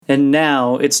And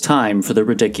now it's time for the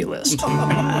ridiculous.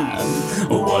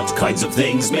 What kinds of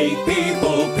things make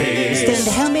people piss?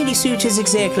 And how many suitors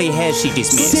exactly has she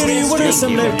dismissed? Siri, what are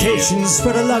some locations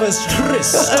for a lover's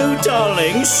tryst? Oh,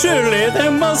 darling, surely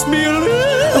there must be a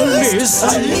list.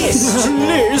 A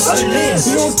list?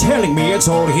 You're telling me it's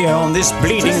all here on this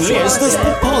bleeding list? That's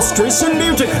preposterous and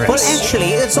ludicrous. Well,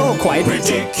 actually, it's all quite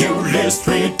Ridiculous,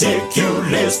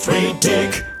 ridiculous,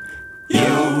 ridiculous.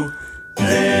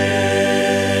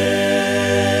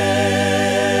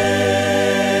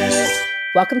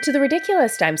 Welcome to The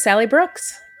Ridiculous. I'm Sally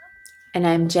Brooks. And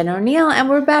I'm Jen O'Neill, and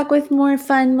we're back with more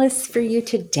fun lists for you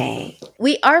today.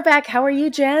 We are back. How are you,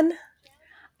 Jen?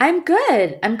 I'm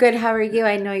good. How are you?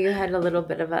 I know you had a little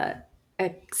bit of a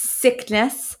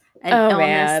sickness and illness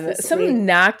Man, this something week.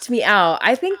 knocked me out.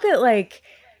 I think that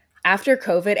after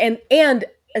COVID and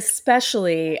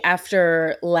especially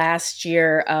after last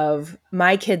year of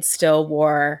my kids still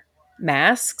wore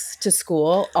masks to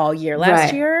school all year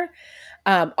last year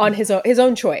on his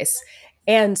own choice.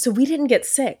 And so we didn't get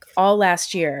sick all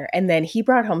last year. And then he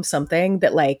brought home something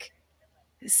that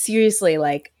seriously,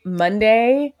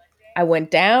 Monday I went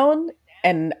down,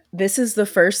 and this is the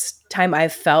first time I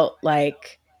felt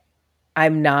like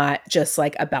I'm not just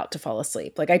about to fall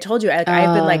asleep. Like I told you, I've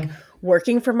been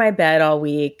working from my bed all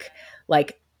week,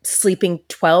 sleeping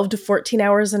 12 to 14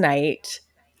 hours a night,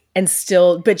 and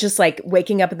but just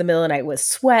waking up in the middle of the night with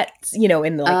sweat,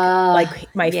 and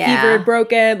my fever had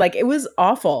broken. It was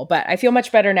awful, but I feel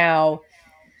much better now.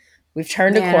 We've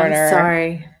turned a corner. I'm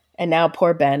sorry. And now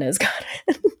poor Ben has got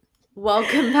it.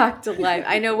 Welcome back to life.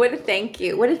 I know. What a thank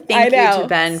you. What a thank you to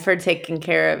Ben for taking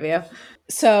care of you.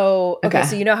 So, okay.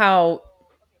 So you know how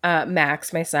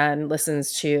Max, my son,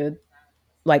 listens to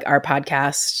our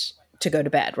podcast to go to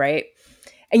bed, right?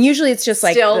 And usually it's just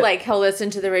he'll listen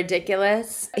to The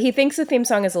Ridiculous. He thinks the theme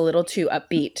song is a little too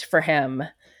upbeat for him,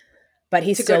 but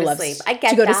he still loves sleep. I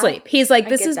get to go that. to sleep. He's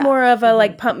this is more of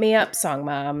a pump me up song,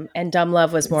 Mom, and Dumb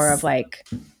Love was more of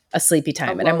a sleepy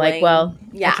time. And I'm like, well,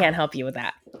 I can't help you with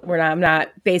that. I'm not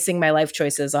basing my life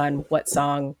choices on what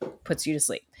song puts you to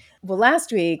sleep. Well,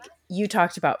 last week you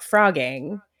talked about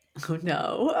frogging. Oh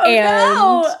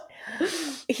no.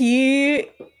 He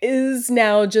is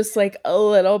now just a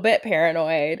little bit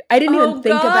paranoid. I didn't even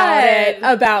think about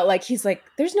it. He's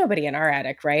there's nobody in our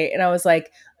attic, right? And I was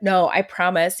like, no, I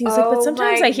promise. He's but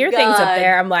sometimes I hear things up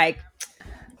there. I'm like,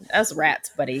 that's rats,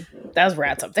 buddy. That's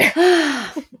rats up there.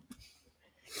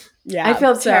 Yeah. I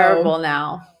feel terrible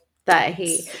now that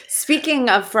speaking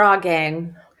of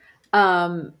frogging,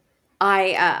 I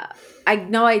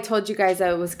know I told you guys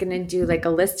I was going to do a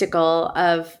listicle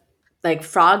of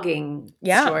frogging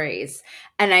stories,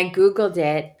 and I Googled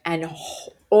it, and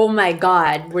oh my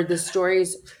God, were the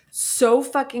stories so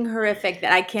fucking horrific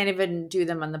that I can't even do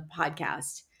them on the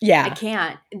podcast. Yeah. I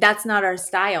can't. That's not our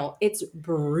style. It's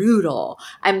brutal.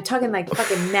 I'm talking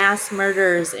fucking mass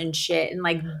murders and shit, and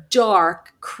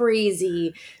dark,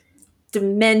 crazy,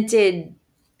 demented,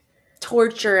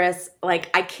 torturous. I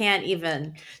can't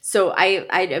even. So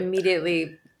I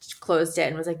immediately closed it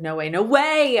and was no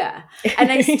way.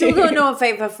 And I still don't know if I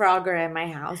have a frogger in my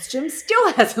house. Jim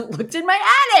still hasn't looked in my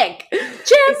attic. Jim,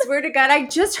 I swear to God, I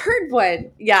just heard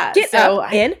one. Yeah. Get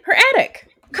up in her attic.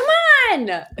 Come on. I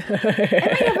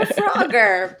might have a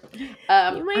frogger.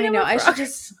 I know.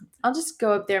 I'll just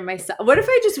go up there myself. What if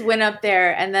I just went up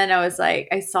there and then I was I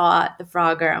saw the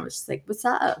frogger. I was just what's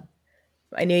up?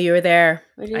 I knew you were there.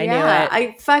 I knew it.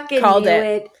 I fucking Called knew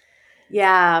it.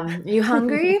 Yeah. You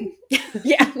hungry?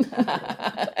 Yeah.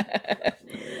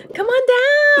 Come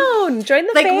on down. Join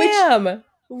the fam.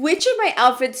 Which of my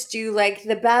outfits do you like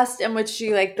the best and which do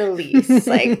you like the least?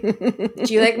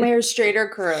 Do you like my hair straight or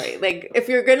curly? If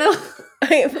you're going to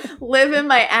live in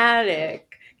my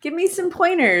attic, give me some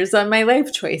pointers on my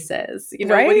life choices.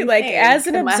 Right? What do you think? As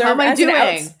an observer, how am I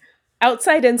doing?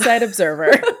 Outside, inside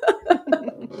observer.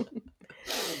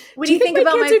 What do you think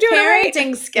about my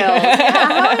parenting skills? Yeah,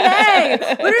 how are they?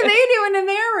 What are they doing in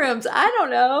their rooms? I don't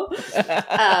know.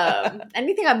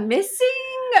 Anything I'm missing?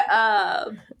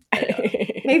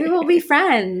 Maybe we'll be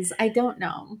friends. I don't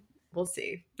know. We'll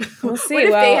see. We'll see. What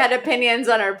if they had opinions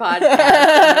on our podcast?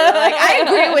 I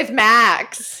agree with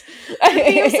Max. The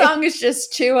theme song is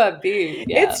just too upbeat.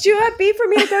 Yeah. It's too upbeat for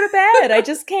me to go to bed. I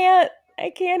just can't.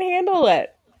 I can't handle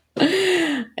it.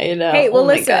 I know. Hey, well,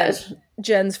 listen,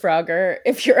 Jen's Frogger,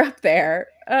 if you're up there,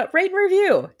 rate and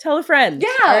review. Tell a friend. Yeah.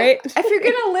 All right? If you're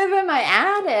going to live in my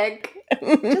attic,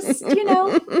 just,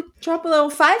 drop a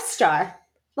little 5-star.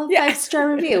 Little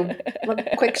 5-star review. Little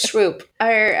quick swoop.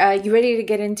 Are you ready to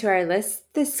get into our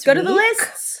list this week? Go to the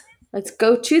lists. Let's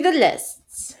go to the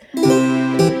lists.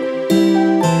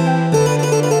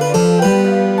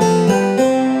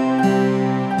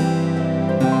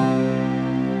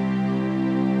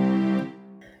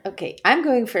 Okay, I'm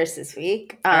going first this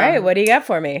week. All right, what do you got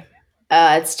for me?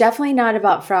 It's definitely not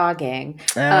about frogging.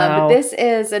 But Oh. this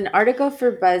is an article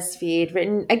for BuzzFeed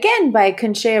written again by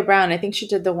Conchea Brown. I think she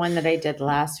did the one that I did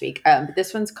last week. But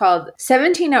this one's called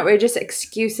 17 Outrageous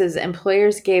Excuses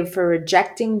Employers Gave for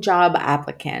Rejecting Job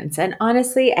Applicants. And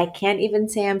honestly, I can't even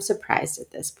say I'm surprised at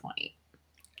this point.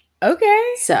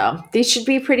 Okay. So these should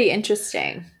be pretty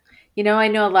interesting. You know, I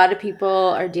know a lot of people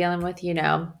are dealing with, you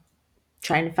know,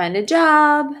 trying to find a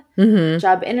job,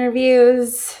 job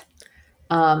interviews.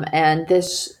 And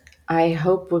this, I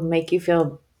hope, would make you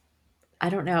feel, I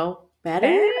don't know, better?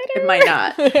 It might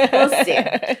not. We'll see.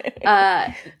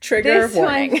 Trigger this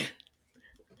warning.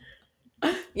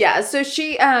 Yeah, so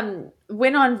she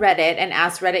went on Reddit and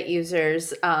asked Reddit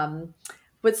users,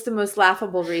 what's the most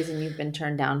laughable reason you've been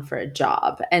turned down for a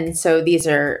job? And so these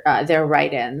are their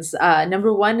write-ins.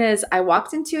 Number one is, I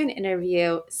walked into an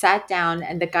interview, sat down,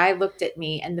 and the guy looked at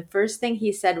me, and the first thing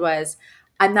he said was,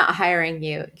 I'm not hiring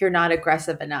you. You're not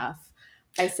aggressive enough.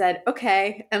 I said,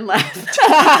 okay, and left.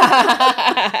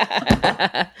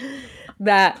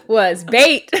 That was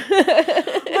bait. Like,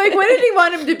 what did he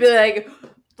want him to be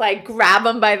like grab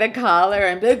him by the collar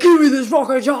and be like, give me this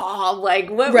fucking job?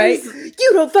 Like, what Right? was... You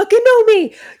don't fucking know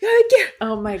me.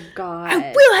 Oh my God.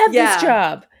 I will have this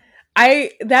job.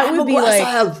 That would be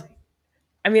like,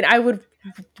 I mean, I would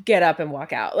get up and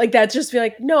walk out. Like, that'd just be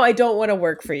like, no, I don't want to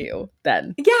work for you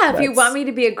then. Yeah, if you want me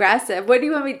to be aggressive, what do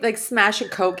you want me, like, smash a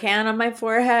Coke can on my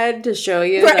forehead to show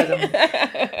you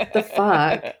that the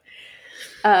fuck?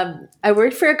 I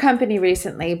worked for a company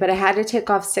recently, but I had to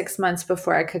take off 6 months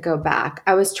before I could go back.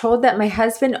 I was told that my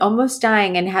husband almost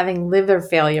dying and having liver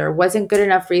failure wasn't good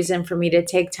enough reason for me to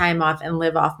take time off and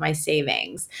live off my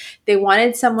savings. They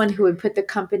wanted someone who would put the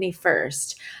company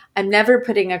first. I'm never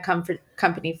putting a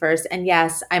company first. And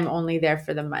yes, I'm only there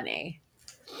for the money.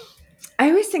 I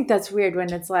always think that's weird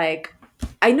when it's like,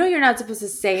 I know you're not supposed to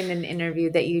say in an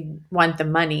interview that you want the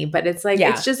money, but it's like,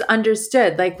 it's just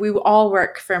understood. Like, we all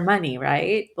work for money,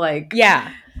 right? Like,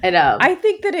 yeah. I know. I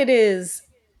think that it is,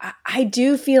 I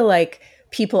do feel like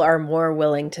people are more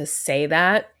willing to say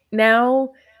that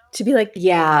now, to be like,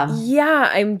 yeah,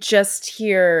 I'm just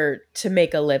here to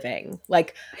make a living.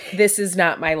 Like, this is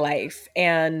not my life.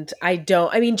 And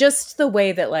just the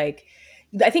way that, like,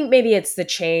 I think maybe it's the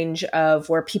change of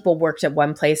where people worked at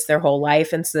one place their whole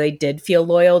life. And so they did feel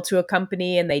loyal to a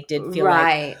company and they did feel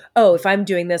like, oh, if I'm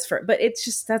doing this but it's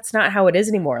just, that's not how it is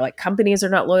anymore. Like, companies are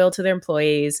not loyal to their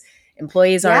employees.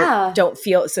 Employees don't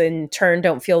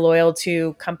feel loyal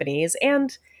to companies.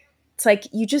 And it's like,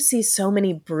 you just see so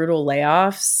many brutal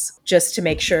layoffs just to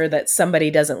make sure that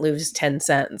somebody doesn't lose 10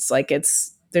 cents. Like,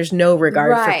 there's no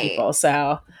regard for people.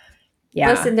 So yeah.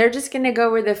 Listen, they're just going to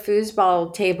go where the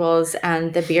foosball tables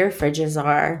and the beer fridges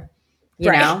are,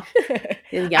 you know,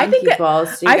 the young people.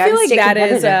 So I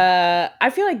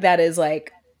feel like that is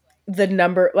like the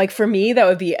number, like, for me, that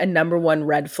would be a number one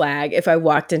red flag. If I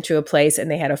walked into a place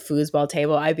and they had a foosball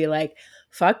table, I'd be like,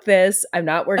 fuck this. I'm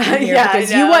not working here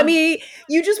because you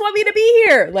just want me to be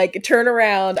here. Like, turn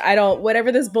around.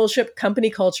 Whatever this bullshit company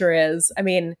culture is. I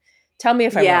mean, tell me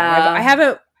if I'm wrong. I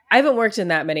haven't worked in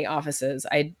that many offices.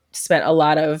 I spent a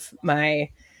lot of my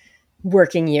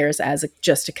working years as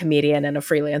just a comedian and a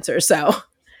freelancer. So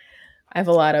I have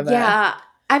a lot of...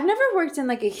 I've never worked in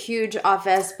like a huge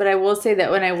office, but I will say that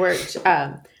when I worked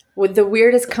with the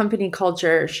weirdest company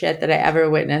culture shit that I ever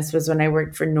witnessed was when I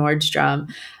worked for Nordstrom.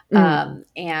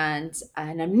 And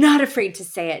I'm not afraid to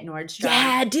say it, Nordstrom.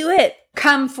 Yeah, do it.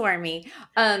 Come for me.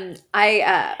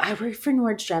 I worked for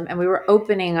Nordstrom and we were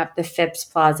opening up the Phipps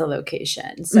Plaza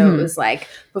location. So it was like,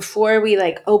 before we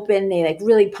like open, they like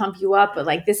really pump you up, but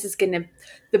like, this is going to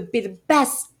be the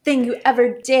best thing you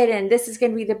ever did, and this is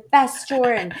going to be the best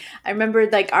store. And I remember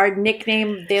like our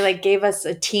nickname, they like gave us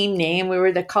a team name. We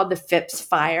were called the Phipps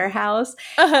Firehouse.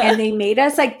 And they made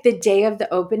us, like, the day of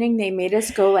the opening, they made us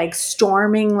go like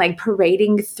storming, like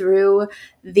parading through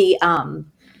the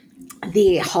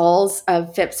halls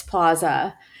of Phipps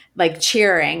Plaza, like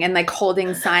cheering and like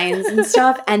holding signs and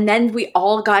stuff. And then we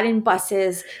all got in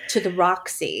buses to the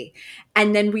Roxy.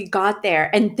 And then we got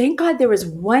there, and thank God there was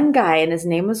one guy, and his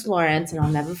name was Lawrence, and I'll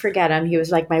never forget him. He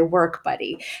was like my work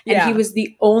buddy, and he was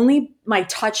my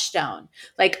touchstone.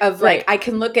 Like, I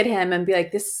can look at him and be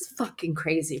like, this is fucking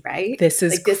crazy, right? This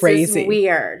is like, crazy. This is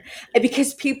weird.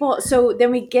 Because so then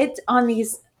we get on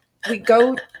these, we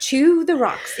go to the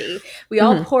Roxy, we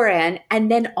all pour in,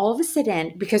 and then all of a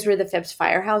sudden, because we're the Phipps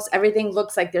Firehouse, everything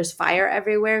looks like there's fire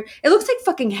everywhere. It looks like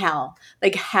fucking hell,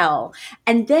 like hell.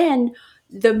 And then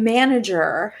the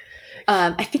manager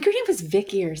I think her name was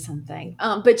Vicky or something.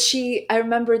 But I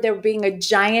remember there being a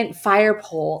giant fire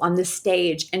pole on the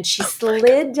stage, and she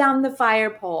slid down the fire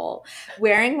pole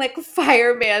wearing like a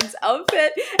fireman's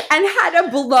outfit and had a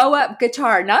blow up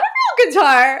guitar, not a real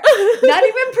guitar, not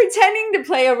even pretending to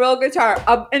play a real guitar,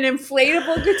 an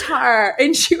inflatable guitar.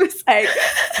 And she was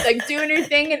like doing her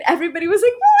thing, and everybody was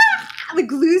like, "Wah!" Like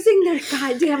losing their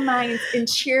goddamn minds and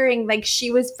cheering like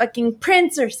she was fucking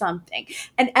Prince or something.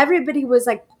 And everybody was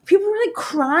like, people were like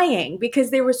crying because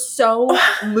they were so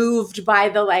moved by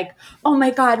the like, oh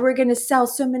my God, we're going to sell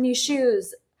so many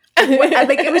shoes.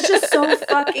 Like it was just so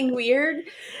fucking weird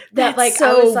that like,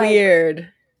 so I was like,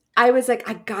 weird. I was like,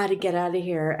 I got to get out of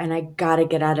here. And I got to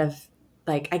get out of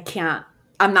like,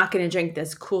 I'm not going to drink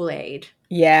this Kool-Aid.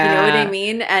 Yeah. You know what I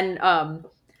mean? And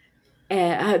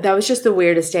that was just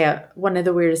one of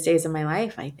the weirdest days of my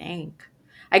life, I think.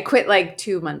 I quit like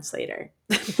 2 months later.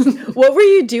 What were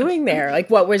you doing there? Like,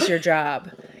 what was your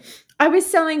job? I was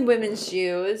selling women's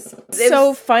shoes.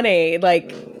 So funny.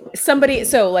 Like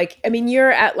I mean,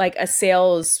 you're at like a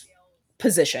sales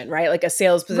position, right? Like a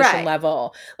sales position Right.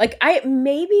 level. Like I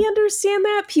maybe understand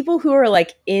that people who are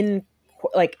like in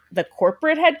like the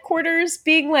corporate headquarters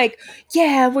being like,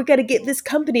 yeah, we're going to get this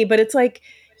company. But it's like,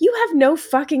 you have no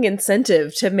fucking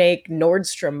incentive to make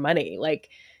Nordstrom money. Like,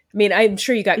 I mean, I'm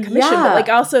sure you got commission, but like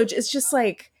also it's just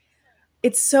like,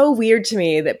 it's so weird to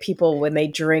me that people, when they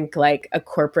drink like a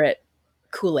corporate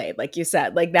Kool-Aid, like you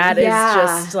said, like that is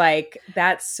just like,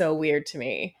 that's so weird to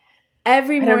me.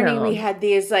 Every morning we had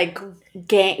these like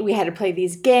we had to play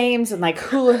these games and like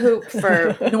hula hoop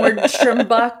for Nordstrom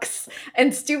bucks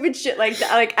and stupid shit like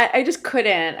that. Like I just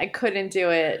I couldn't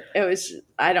do it. It was,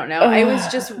 I don't know. I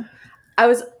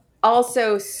was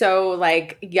also so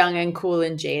like young and cool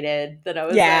and jaded that I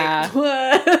was like,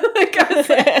 what? Like, I was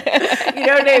like, you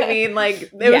know what I mean?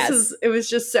 Like it was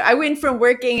just so, I went from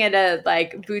working at a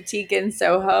like boutique in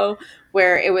Soho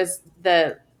where it was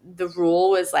the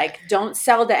rule was like, don't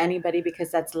sell to anybody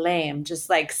because that's lame. Just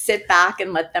like sit back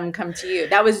and let them come to you.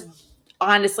 That was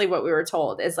honestly what we were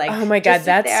told, is like, oh my God,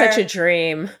 that's such a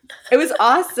dream. It was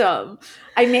awesome.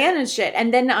 I managed it.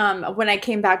 And then when I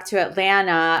came back to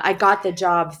Atlanta, I got the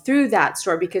job through that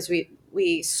store because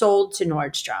we sold to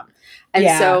Nordstrom. And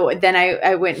so then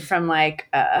I went from like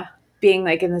being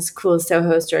like in this cool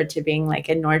Soho store to being like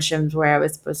in Nordstrom's where I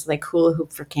was supposed to like hula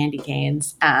hoop for candy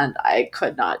canes, and I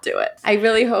could not do it. I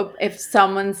really hope if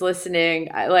someone's listening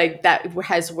like that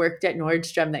has worked at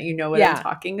Nordstrom that you know what I'm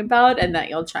talking about and that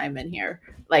you'll chime in here.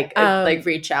 Like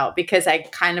reach out, because I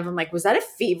kind of am like, was that a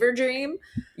fever dream?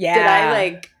 Yeah. Did I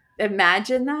like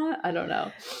imagine that? I don't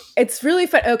know. It's really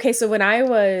fun. Okay, so when I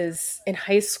was in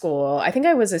high school, I think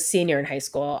I was a senior in high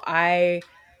school, I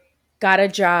got a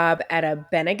job at a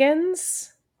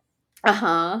Bennigan's.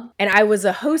 And I was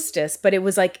a hostess, but it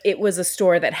was a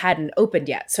store that hadn't opened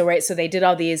yet. So, right. So they did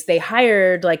they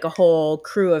hired like a whole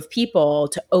crew of people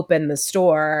to open the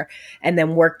store and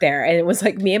then work there. And it was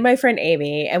like me and my friend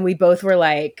Amy, and we both were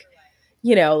like,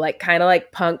 you know, like kind of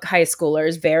like punk high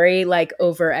schoolers, very like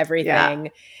over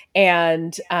everything. Yeah.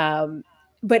 And,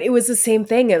 but it was the same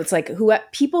thing. It was like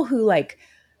people who like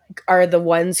are the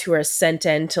ones who are sent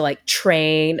in to like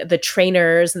train, the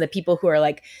trainers and the people who are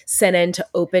like sent in to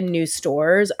open new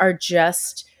stores are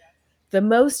just the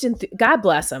most, God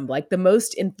bless them, like the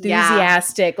most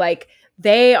enthusiastic, like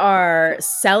they are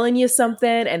selling you something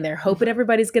and they're hoping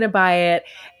everybody's going to buy it.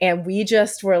 And we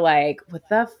just were like, what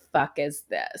the fuck is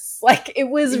this? Like, it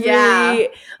was really,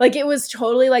 like, it was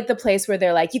totally like the place where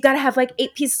they're like, you got to have like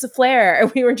 8 pieces of flair.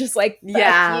 And we were just like,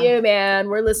 fuck you, man.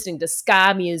 We're listening to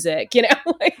ska music, you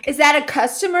know? Like, is that a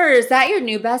customer or is that your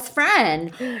new best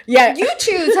friend? Yeah. You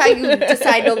choose how you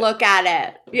decide to look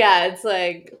at it. Yeah. It's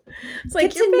like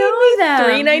get to know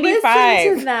them. $3.95.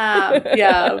 Listen to them.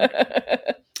 Yeah.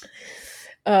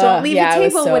 Don't leave a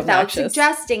table so without obnoxious.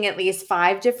 suggesting at least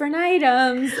 5 different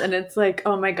items. And it's like,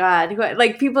 oh my God.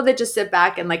 Like people that just sit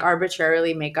back and like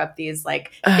arbitrarily make up these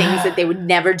like things that they would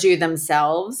never do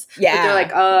themselves. Yeah. But they're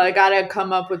like, oh, I got to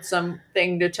come up with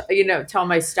something to, tell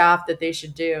my staff that they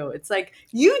should do. It's like,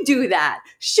 you do that.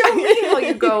 Show me how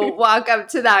you go walk up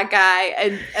to that guy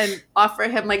and offer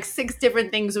him like 6 different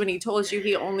things when he told you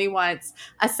he only wants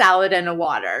a salad and a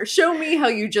water. Show me how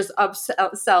you just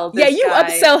upsell this guy.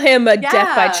 Upsell him a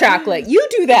Death by Chocolate. You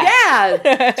do that.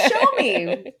 Yeah. Show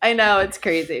me. I know, it's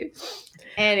crazy.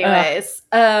 Anyways,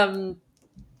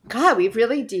 God, we've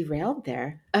really derailed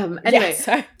there. Anyway,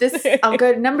 I'll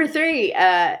go to number 3.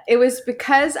 It was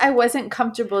because I wasn't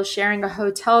comfortable sharing a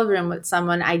hotel room with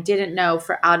someone I didn't know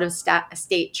for out of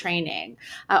state training.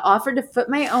 I offered to foot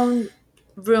my own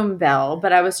room bill,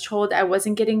 but I was told I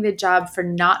wasn't getting the job for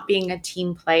not being a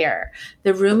team player.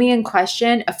 The roomie in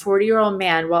question, a 40-year-old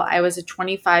man, while I was a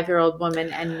 25-year-old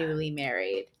woman and newly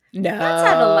married. No, That's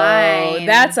out of line.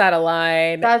 That's out of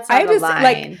line. That's out of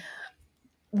line.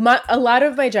 A lot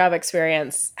of my job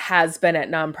experience has been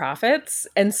at nonprofits.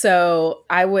 And so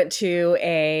I went to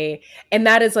and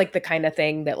that is like the kind of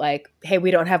thing that like, hey,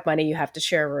 we don't have money, you have to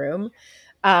share a room.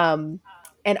 And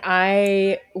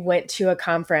I went to a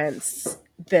conference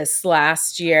this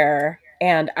last year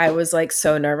and I was like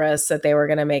so nervous that they were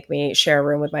going to make me share a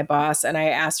room with my boss. And I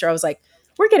asked her, I was like,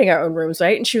 we're getting our own rooms,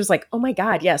 right? And she was like, oh my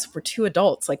God, yes, we're two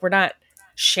adults. Like we're not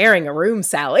sharing a room,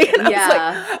 Sally. And I was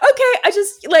like, okay, I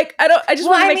just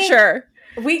want to make sure.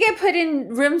 We get put in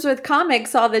rooms with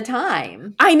comics all the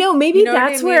time. I know. Maybe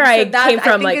that's where I came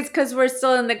from. I think it's because we're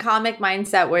still in the comic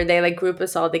mindset where they like group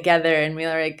us all together and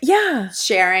we're like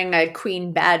sharing a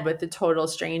queen bed with a total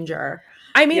stranger.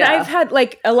 I mean, I've had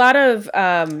like a lot of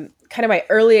kind of my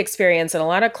early experience, and a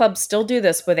lot of clubs still do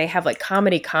this where they have like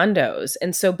comedy condos.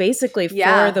 And so basically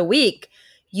for the week,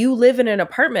 you live in an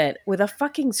apartment with a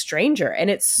fucking stranger. And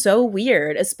it's so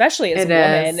weird, especially as a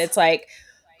woman. It's like,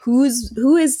 who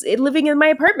is living in my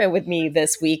apartment with me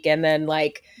this week? And then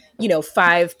like,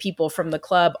 5 people from the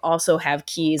club also have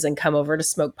keys and come over to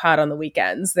smoke pot on the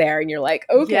weekends there. And you're like,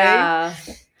 okay. Yeah.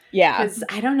 Yeah. Because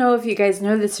I don't know if you guys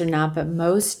know this or not, but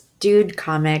most dude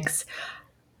comics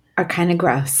are kind of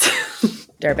gross.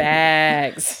 They're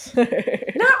bags.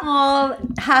 Not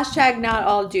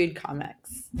all dude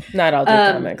comics. Not all dude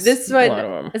comics. This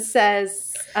one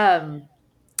says,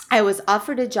 I was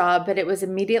offered a job, but it was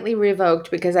immediately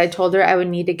revoked because I told her I would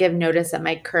need to give notice at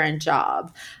my current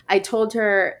job. I told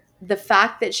her the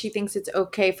fact that she thinks it's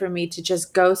okay for me to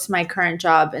just ghost my current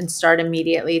job and start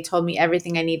immediately told me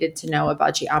everything I needed to know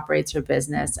about she operates her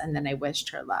business, and then I wished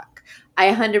her luck.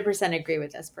 I 100% agree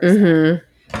with this person. Mm-hmm.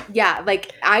 Yeah,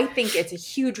 like I think it's a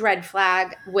huge red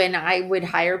flag when I would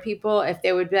hire people if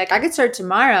they would be like, I could start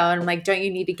tomorrow. And I'm like, don't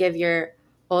you need to give your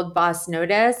old boss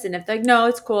notice? And if they're like, no,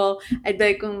 it's cool, I'd be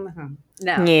like,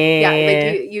 no. Yeah,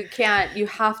 like you can't, you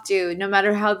have to, no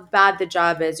matter how bad the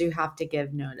job is, you have to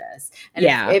give notice. And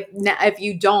if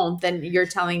you don't, then you're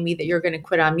telling me that you're going to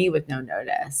quit on me with no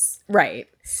notice. Right.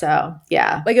 So,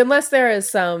 yeah. Like unless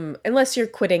you're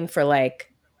quitting for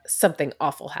like something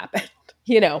awful happened.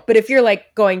 But if you're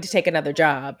like going to take another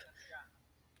job,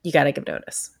 you got to give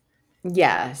notice.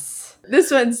 Yes.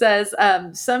 This one says,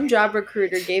 some job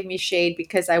recruiter gave me shade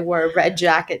because I wore a red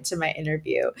jacket to my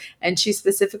interview. And she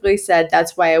specifically said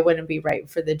that's why I wouldn't be right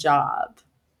for the job.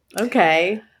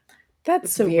 Okay.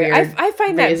 That's weird. I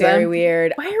find that very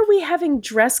weird. Why are we having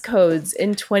dress codes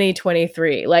in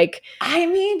 2023? Like, I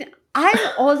mean, I'm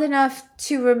old enough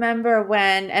to remember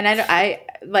when, and I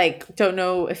don't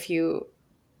know if you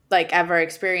like ever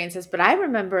experience this, but I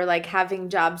remember like having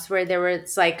jobs where there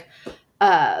was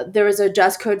a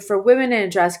dress code for women and a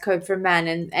dress code for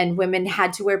men, and women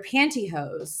had to wear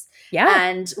pantyhose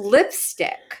and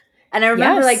lipstick. And I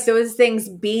remember like those things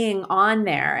being on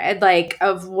there and like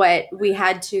of what we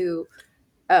had to,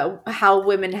 how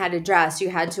women had to dress. You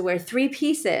had to wear 3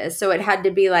 pieces. So it had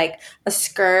to be like a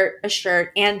skirt, a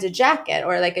shirt, and a jacket,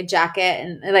 or like a jacket.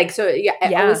 And like, so it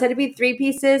always had to be 3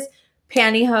 pieces,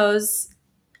 pantyhose,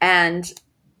 and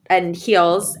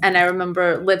heels. And I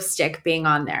remember lipstick being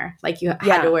on there. Like you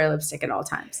had to wear lipstick at all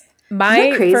times.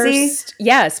 My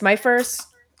first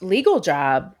legal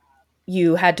job,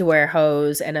 you had to wear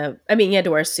hose and you had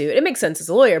to wear a suit. It makes sense as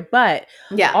a lawyer, but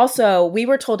also we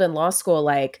were told in law school,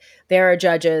 like there are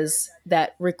judges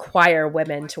that require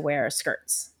women to wear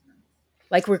skirts.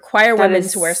 Like require women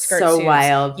to wear skirt suits.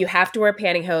 Wild. You have to wear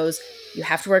pantyhose. You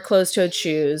have to wear closed-toed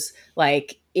shoes.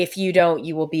 Like if you don't,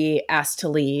 you will be asked to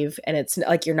leave, and it's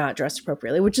like you're not dressed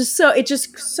appropriately, which is it's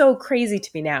just so crazy to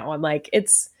me now. I'm like,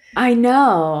 I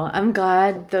know. I'm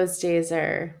glad those days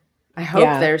are. I hope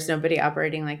there's nobody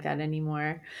operating like that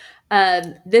anymore.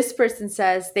 This person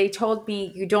says, they told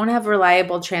me you don't have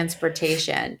reliable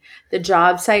transportation. The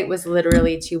job site was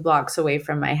literally 2 blocks away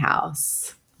from my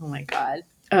house. Oh my God.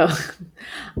 Oh,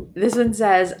 this one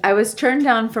says, I was turned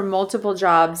down for multiple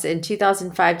jobs in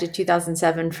 2005 to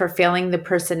 2007 for failing the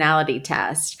personality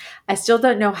test. I still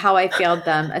don't know how I failed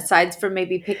them, aside from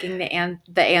maybe picking the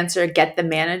answer, get the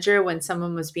manager, when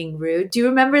someone was being rude. Do you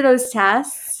remember those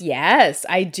tests? Yes,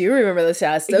 I do remember those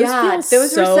tests.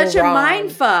 Those were such a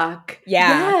mind fuck.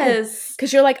 Yeah. Yes.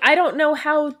 Because you're like, I don't know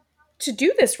how to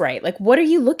do this right. Like, what are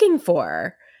you looking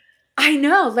for? I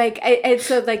know, like,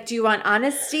 so, like, do you want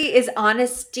honesty? Is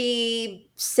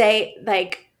honesty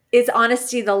is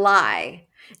honesty the lie?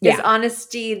 Is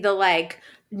honesty the, like,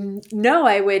 no,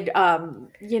 I would,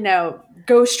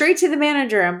 go straight to the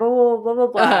manager and blah, blah, blah, blah,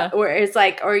 blah. Uh-huh. Or it's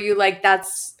like, or you like,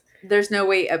 there's no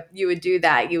way you would do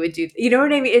that. You would do, you know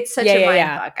what I mean? It's such a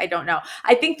mind fuck. I don't know.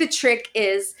 I think the trick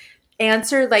is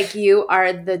answer like you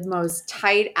are the most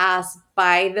tight ass,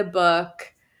 by the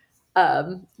book,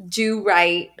 do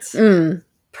right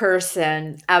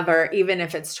person ever, even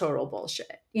if it's total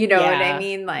bullshit. You know what I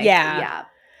mean? Like, yeah.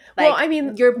 Like, well, I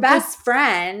mean, your best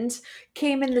friend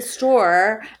came in the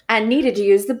store and needed to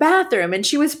use the bathroom, and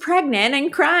she was pregnant and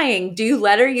crying. Do you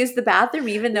let her use the bathroom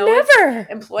even though never.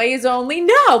 it's employees only?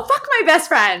 No, fuck my best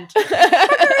friend. Fuck her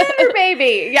and her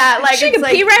baby. Yeah, like she it's can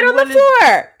like, pee right on the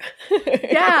floor.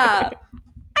 Yeah.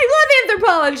 I love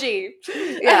anthropology.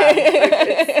 Yeah.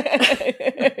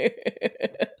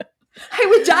 I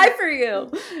would die for you.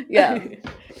 Yeah.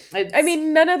 I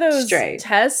mean, none of those straight.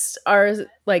 tests are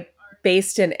like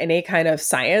based in any kind of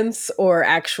science or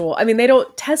actual, I mean, they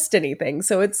don't test anything.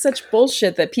 So it's such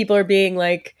bullshit that people are being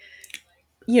like,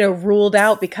 ruled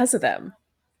out because of them.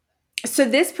 So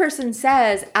this person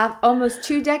says, almost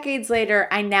 2 decades later,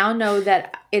 I now know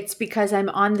that it's because I'm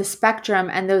on the spectrum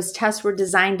and those tests were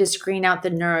designed to screen out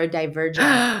the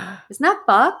neurodivergent. Isn't that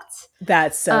fucked?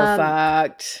 That's so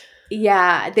fucked.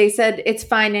 Yeah, they said it's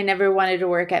fine. I never wanted to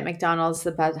work at McDonald's,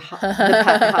 the pet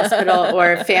hospital,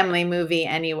 or family movie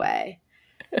anyway.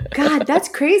 God, that's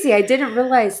crazy. I didn't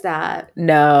realize that.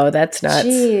 No, that's nuts.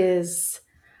 Jeez.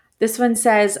 This one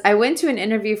says, I went to an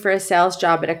interview for a sales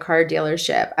job at a car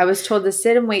dealership. I was told to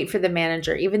sit and wait for the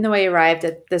manager. Even though I arrived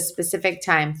at the specific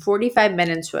time, 45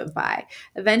 minutes went by.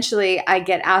 Eventually, I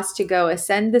get asked to go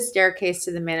ascend the staircase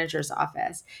to the manager's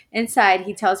office. Inside,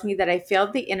 he tells me that I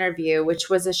failed the interview, which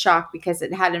was a shock because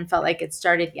it hadn't felt like it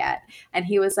started yet. And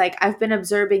he was like, I've been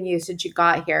observing you since you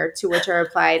got here, to which I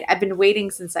replied, I've been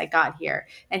waiting since I got here.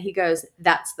 And he goes,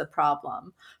 that's the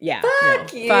problem. Yeah.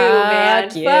 Fuck you, man.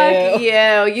 Fuck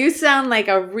you. You sound like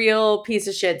a real piece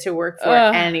of shit to work for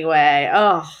anyway.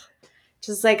 Oh,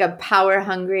 just like a power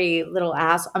hungry little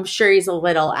ass. I'm sure he's a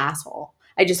little asshole.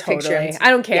 I just picture him.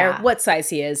 I don't care what size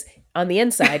he is. On the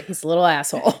inside, he's a little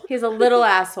asshole. He's a little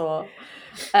asshole.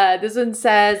 This one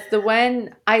says, the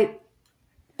one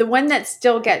that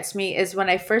still gets me is when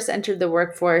I first entered the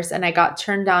workforce and I got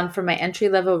turned down for my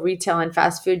entry-level retail and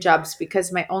fast food jobs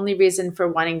because my only reason for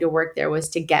wanting to work there was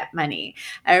to get money.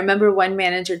 I remember one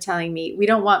manager telling me, we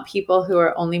don't want people who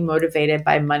are only motivated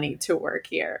by money to work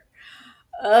here.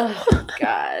 Oh,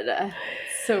 God.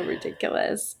 So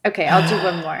ridiculous. Okay, I'll do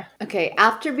one more. Okay,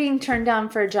 after being turned down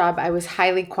for a job I was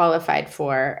highly qualified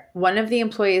for, one of the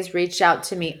employees reached out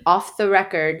to me off the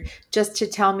record just to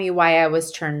tell me why I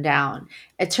was turned down.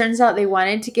 It turns out they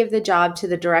wanted to give the job to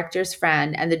the director's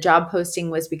friend, and the job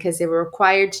posting was because they were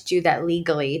required to do that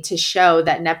legally to show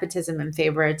that nepotism and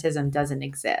favoritism doesn't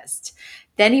exist.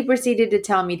 Then he proceeded to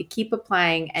tell me to keep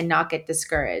applying and not get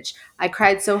discouraged. I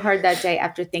cried so hard that day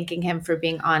after thanking him for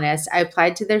being honest. I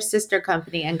applied to their sister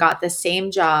company and got the same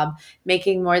job,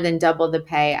 making more than double the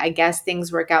pay. I guess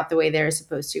things work out the way they're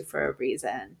supposed to for a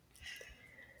reason.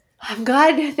 I'm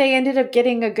glad they ended up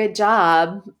getting a good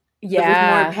job. With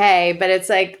more pay, but it's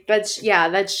like, that's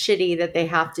shitty that they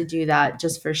have to do that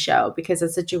just for show, because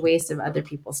it's such a waste of other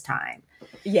people's time.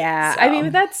 Yeah. So, I mean,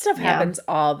 that stuff happens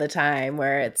all the time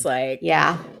where it's like,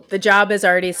 the job is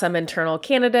already some internal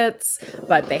candidates,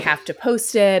 but they have to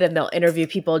post it and they'll interview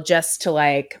people just to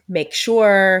like make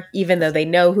sure, even though they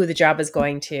know who the job is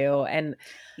going to. And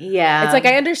it's like,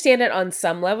 I understand it on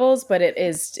some levels, but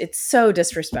it's so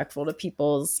disrespectful to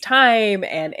people's time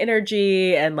and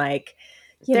energy and like,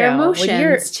 their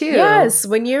emotions too. Yes.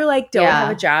 When you're like, don't have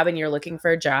a job and you're looking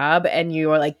for a job and you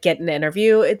are like, get an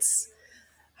interview,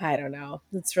 I don't know.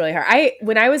 It's really hard.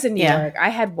 When I was in New York, I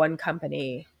had one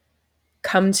company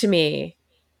come to me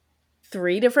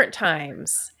 3 different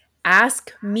times,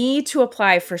 ask me to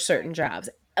apply for certain jobs.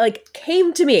 Like,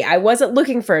 came to me. I wasn't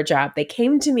looking for a job. They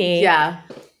came to me.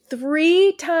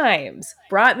 3 times,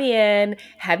 brought me in,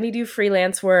 had me do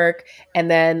freelance work, and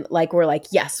then like we're like,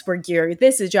 yes,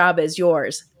 this job is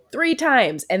yours. 3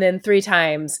 times, and then 3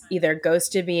 times either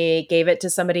ghosted me, gave it to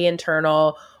somebody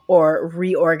internal, or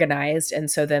reorganized, and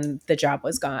so then the job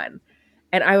was gone.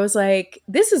 And I was like,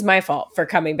 this is my fault for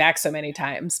coming back so many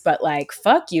times, but like,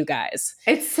 fuck you guys.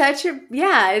 It's such a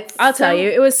I'll tell you,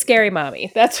 it was Scary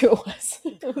Mommy. That's who it was.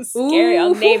 It was scary.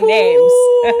 I'll name names.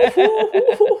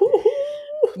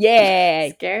 Yeah,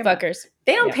 scary fuckers.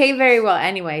 They don't pay very well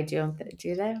anyway, do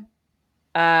they?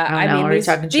 I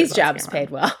mean, these jobs paid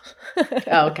well.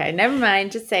 Oh, okay, never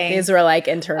mind. Just saying. These were like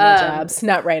internal jobs,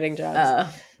 not writing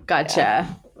jobs.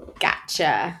 Gotcha.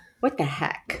 What the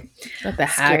heck? What the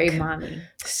heck? Scary mommy.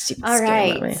 Stupid All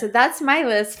right, mommy. so that's my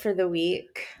list for the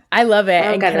week. I love it.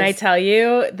 Oh, And can I goodness. tell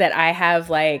you that I have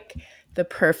like the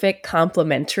perfect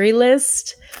complimentary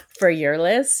list for your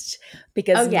list?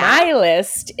 Because Oh, yeah? my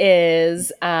list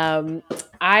is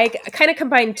I kind of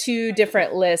combine two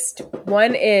different lists.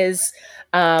 One is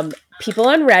people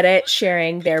on Reddit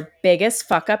sharing their biggest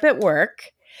fuck up at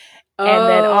work. And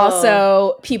then Oh.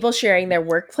 also people sharing their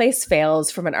workplace fails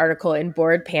from an article in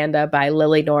Bored Panda by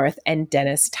Lily North and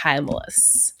Dennis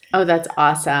Timeless. Oh, that's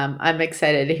awesome. I'm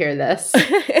excited to hear this.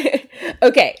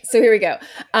 Okay, so here we go.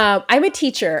 I'm a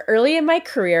teacher. Early in my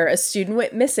career, a student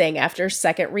went missing after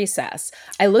second recess.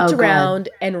 I looked Oh, God. around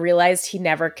and realized he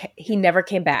never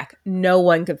came back. No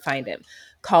one could find him.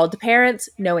 Called the parents,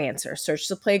 no answer. Searched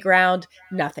the playground,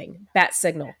 nothing. Bat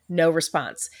signal, no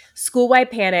response.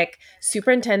 School-wide panic.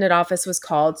 Superintendent office was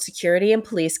called. Security and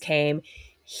police came.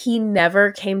 He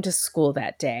never came to school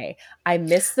that day. I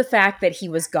missed the fact that he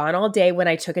was gone all day when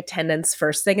I took attendance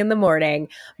first thing in the morning.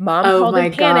 Mom Oh, called my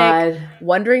in panic, God.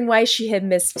 wondering why she had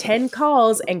missed 10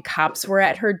 calls, and cops were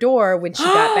at her door when she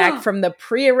got back from the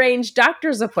prearranged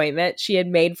doctor's appointment she had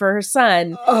made for her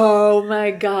son. Oh,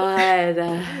 my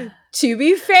God. To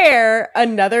be fair,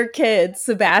 another kid,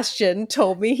 Sebastian,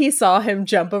 told me he saw him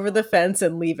jump over the fence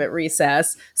and leave at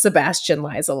recess. Sebastian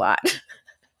lies a lot.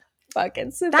 Fucking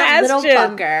That Sebastian. little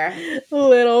fucker.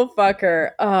 Little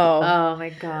fucker. Oh. Oh, my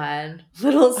God.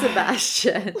 Little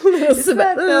Sebastian. Little Isn't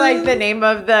that like the name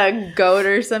of the goat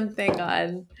or something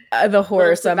on the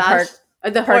horse on Park.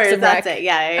 The Parks horse, and that's Rec. it.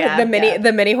 Yeah.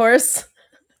 The mini horse.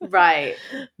 Right.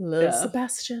 Little Yeah.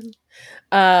 Sebastian.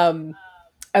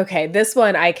 Okay, this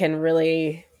one I can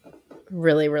really,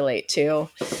 really relate to.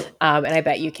 And I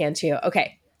bet you can too.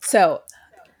 Okay, so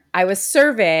I was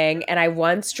serving and I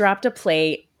once dropped a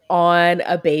plate on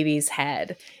a baby's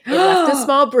head. It left a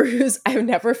small bruise. I've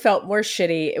never felt more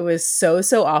shitty. It was so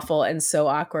awful and so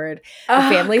awkward. The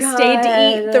family stayed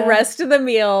to eat the rest of the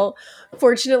meal.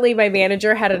 Fortunately, my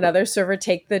manager had another server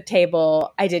take the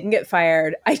table. I didn't get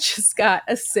fired. I just got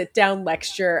a sit-down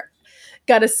lecture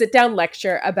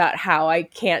about how I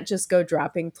can't just go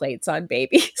dropping plates on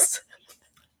babies.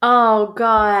 Oh,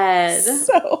 God.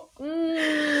 So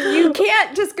You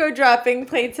can't just go dropping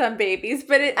plates on babies,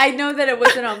 but I know that it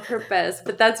wasn't on purpose,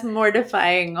 but that's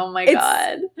mortifying. Oh, my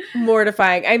God.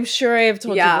 mortifying. I'm sure I have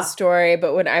told you Yeah. the story,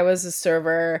 but when I was a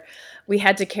server, we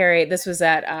had to carry, this was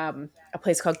at a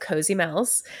place called Cozy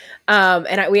Mel's,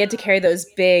 and we had to carry those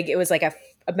big, it was like a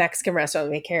Mexican restaurant.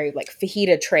 We carried like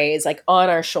fajita trays like on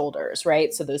our shoulders,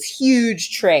 right? So those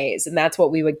huge trays, and that's what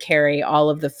we would carry all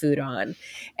of the food on.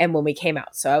 And when we came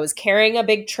out, so I was carrying a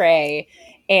big tray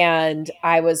and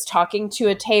I was talking to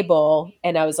a table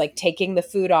and I was like taking the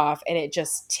food off and it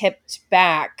just tipped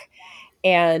back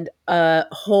and a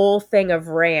whole thing of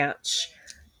ranch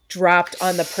dropped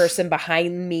on the person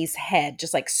behind me's head,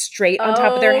 just like straight on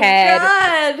top of their head.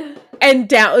 God. And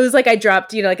down. It was like I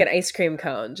dropped, like an ice cream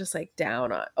cone, just like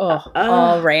down on,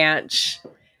 all ranch.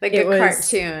 Like It a was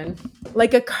cartoon.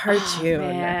 Like a Oh, cartoon.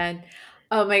 man.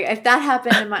 Oh, my. If that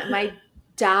happened, and my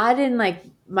dad and like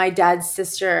my dad's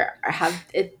sister have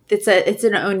it. It's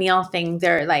an O'Neill thing.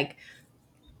 They're like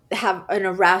have an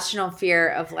irrational fear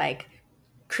of like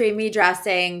creamy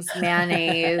dressings,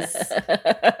 mayonnaise,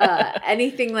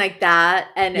 anything like that,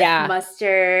 and Yeah.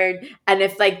 mustard. And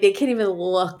if like they can't even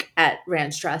look at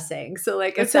ranch dressing, so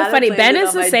like It's if so that had funny. Ben landed is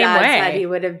on the my same dad's way. head, he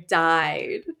would have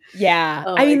died. Yeah.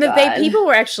 Oh I mean, my they God. people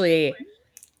were actually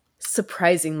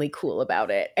surprisingly cool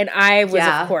about it. And I was,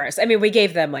 Yeah. of course, I mean, we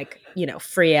gave them like,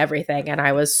 free everything. And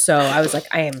I was like,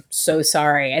 I am so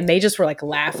sorry. And they just were like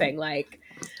laughing. Like,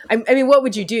 I mean, what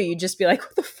would you do? You'd just be like,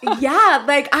 what the fuck? Yeah,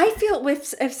 like I feel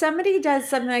if somebody does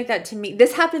something like that to me,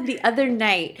 this happened the other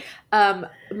night.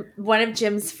 One of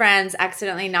Jim's friends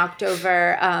accidentally knocked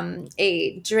over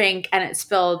a drink and it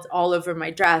spilled all over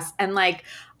my dress. And like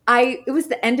it was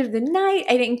the end of the night.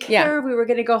 I didn't care. Yeah. We were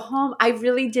gonna go home. I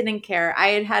really didn't care.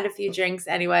 I had a few drinks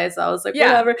anyway, so I was like, Yeah.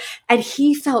 whatever. And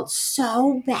he felt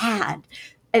so bad.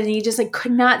 And he just like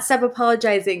could not stop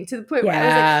apologizing to the point where I was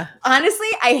like, Yeah. honestly,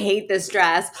 I hate this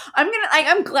dress.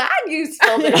 I'm glad you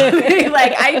spilled it on me.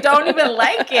 Like, I don't even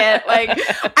like it. Like,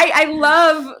 I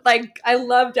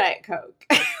love Diet Coke.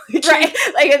 Right.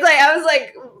 Like, it's like, I was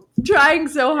like trying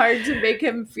so hard to make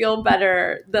him feel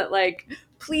better that like,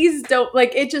 please don't,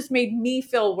 like, it just made me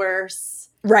feel worse.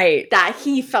 Right. That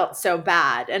he felt so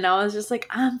bad. And I was just like,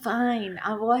 I'm fine.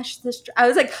 I'll wash this. I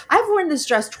was like, I've worn this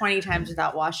dress 20 times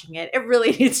without washing it. It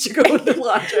really needs to go in the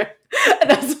laundry.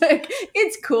 And I was like,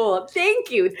 it's cool.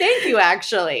 Thank you. Thank you,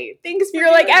 actually. Thanks for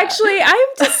You're like, doing that. actually, I'm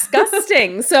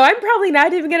disgusting. So I'm probably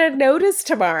not even going to notice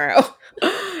tomorrow.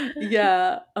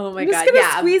 Yeah. Oh my I'm just God. gonna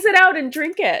Yeah. squeeze it out and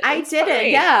drink it. I It's did it.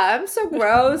 fine. Yeah. I'm so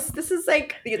gross. This is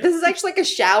actually like a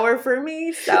shower for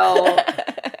me. So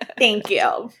thank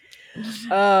you.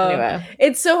 Anyway.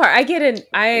 It's so hard.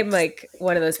 I'm like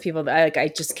one of those people that I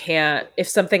just can't.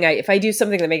 If I do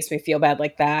something that makes me feel bad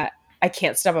like that, I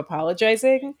can't stop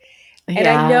apologizing. And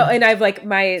I know, and I've like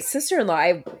my sister-in-law.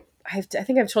 I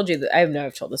think I've told you that.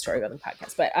 I've told the story on the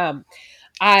podcast, but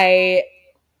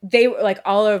they were like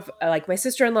all of like my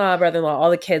sister-in-law, brother-in-law,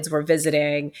 all the kids were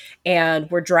visiting, and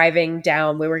we're driving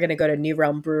down. We were going to go to New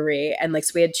Realm Brewery, and like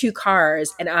so we had two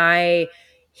cars, and I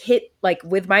hit like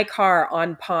with my car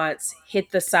on Ponce,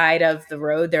 hit the side of the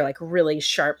road. They're like really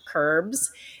sharp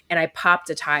curbs, and I popped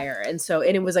a tire, and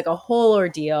it was like a whole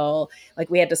ordeal. Like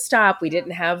we had to stop. We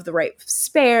didn't have the right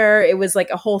spare. It was like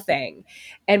a whole thing,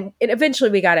 and eventually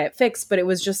we got it fixed. But it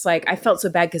was just like I felt so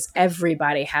bad because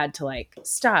everybody had to like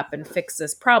stop and fix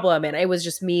this problem, and it was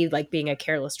just me like being a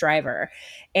careless driver,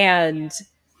 and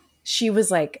she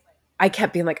was like, I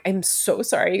kept being like, I'm so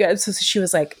sorry, you guys. So she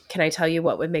was like, can I tell you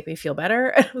what would make me feel better?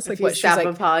 And I was like, what? She was like,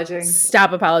 apologizing.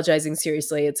 Stop apologizing.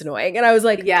 Seriously, it's annoying. And I was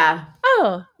like, Yeah.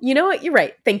 oh, you know what? You're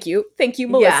right. Thank you. Thank you,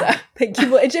 Melissa. Yeah. Thank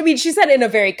you. I mean, she said it in a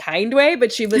very kind way,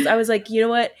 but I was like, you know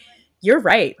what? You're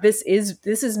right. This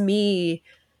is me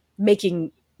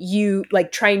making you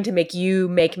like trying to make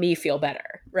me feel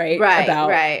better, right?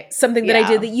 About something that I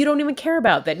did that you don't even care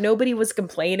about, that nobody was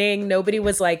complaining, nobody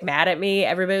was like mad at me,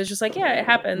 everybody was just like, yeah, it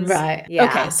happens. Right. Yeah.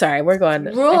 Okay, sorry, we're going.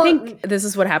 I think this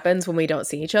is what happens when we don't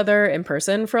see each other in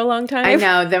person for a long time. I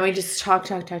know. Then we just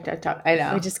talk. I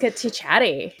know. We just get too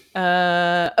chatty.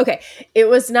 Okay. It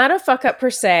was not a fuck up per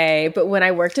se, but when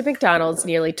I worked at McDonald's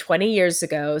nearly 20 years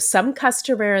ago, some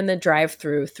customer in the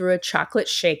drive-thru threw a chocolate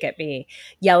shake at me,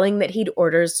 yelling that he'd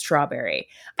ordered strawberry.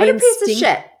 What a piece of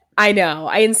shit. I know.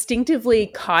 I instinctively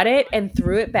caught it and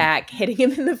threw it back, hitting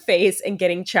him in the face and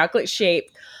getting chocolate shape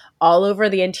all over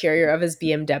the interior of his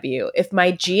BMW. If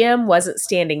my GM wasn't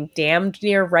standing damned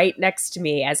near right next to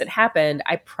me as it happened,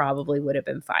 I probably would have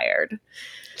been fired.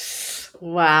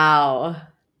 Wow.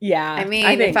 Yeah. I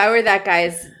mean, if I were that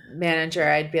guy's manager,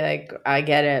 I'd be like, I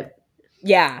get it.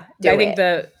 Yeah.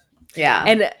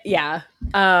 Yeah.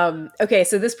 Okay,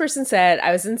 so this person said,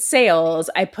 I was in sales.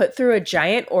 I put through a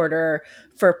giant order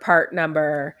for part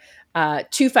number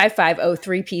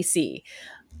 25503PC.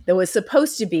 That was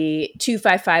supposed to be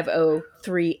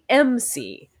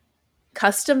 25503MC.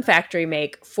 Custom factory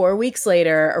make. 4 weeks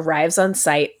later, arrives on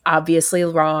site. Obviously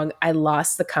wrong. I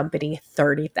lost the company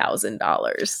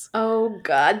 $30,000. Oh,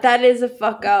 God. That is a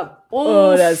fuck up. Oof.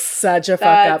 Oh, that's such a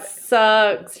fuck up. That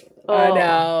sucks. Oh. I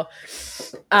know.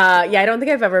 I don't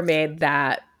think I've ever made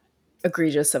that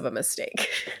egregious of a mistake.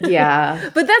 Yeah.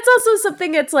 But that's also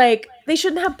something that's like, they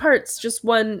shouldn't have parts, just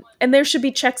one, and there should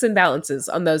be checks and balances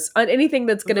on anything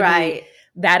that's going to be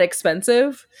that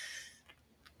expensive.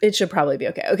 It should probably be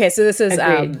okay. Okay, so this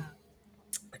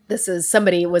is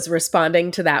somebody was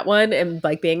responding to that one and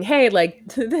like being, hey, like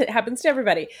that happens to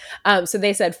everybody. So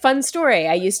they said, fun story.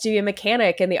 I used to be a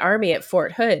mechanic in the Army at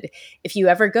Fort Hood. If you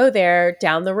ever go there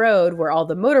down the road where all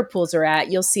the motor pools are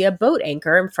at, you'll see a boat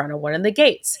anchor in front of one of the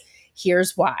gates.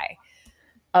 Here's why.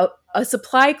 A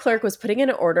supply clerk was putting in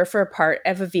an order for a part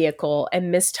of a vehicle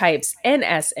and mistypes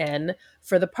NSN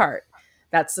for the part.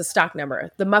 That's the stock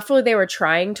number. The muffler they were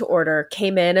trying to order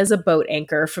came in as a boat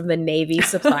anchor from the Navy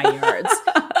supply yards.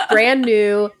 Brand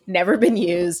new, never been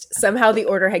used. Somehow the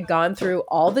order had gone through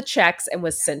all the checks and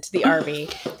was sent to the Army.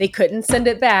 They couldn't send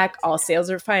it back. All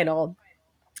sales are final.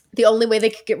 The only way they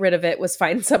could get rid of it was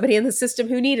find somebody in the system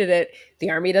who needed it. The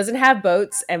Army doesn't have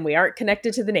boats, and we aren't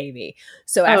connected to the Navy.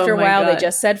 So after a while, they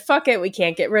just said, fuck it, we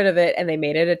can't get rid of it. And they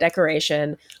made it a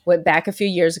decoration. Went back a few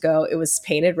years ago. It was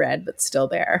painted red, but still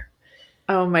there.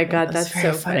 Oh my God, that's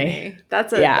so funny.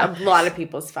 That's a lot of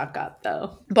people's fuck up,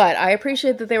 though. But I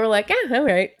appreciate that they were like, all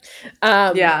right.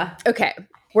 Okay.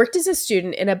 Worked as a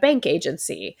student in a bank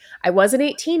agency. I wasn't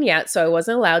 18 yet, so I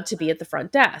wasn't allowed to be at the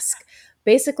front desk.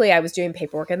 Basically, I was doing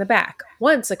paperwork in the back.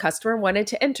 Once a customer wanted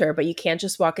to enter, but you can't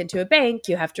just walk into a bank.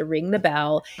 You have to ring the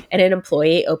bell, and an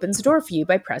employee opens the door for you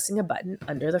by pressing a button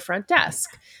under the front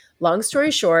desk. Long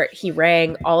story short, he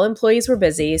rang. All employees were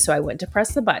busy, so I went to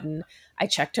press the button. I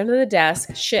checked under the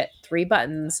desk. Shit, 3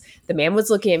 buttons. The man was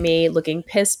looking at me, looking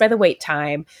pissed by the wait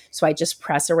time, so I just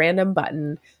press a random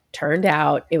button. Turned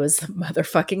out it was the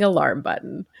motherfucking alarm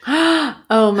button.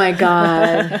 Oh my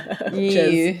God.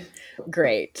 Just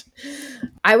great.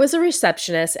 I was a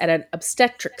receptionist at an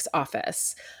obstetrics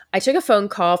office. I took a phone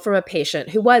call from a patient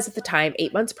who was at the time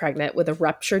 8 months pregnant with a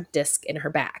ruptured disc in her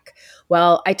back.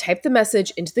 Well, I typed the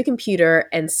message into the computer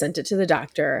and sent it to the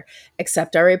doctor,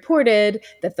 except I reported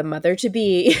that the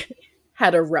mother-to-be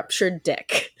had a ruptured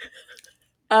dick.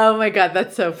 Oh my God,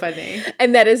 that's so funny.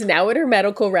 And that is now in her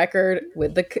medical record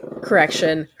with the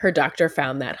correction. Her doctor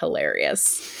found that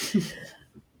hilarious.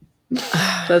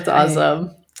 That's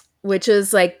awesome. Which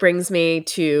is like brings me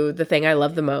to the thing I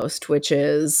love the most, which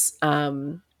is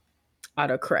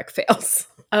autocorrect fails.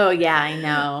 Oh yeah, I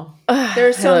know. There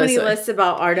are so many lists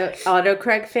about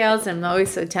autocorrect fails. I'm always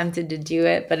so tempted to do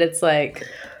it, but it's like,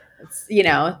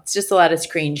 it's just a lot of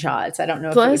screenshots. I don't know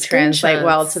if it would translate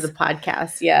well to the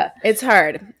podcast. Yeah. It's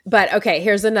hard. But okay,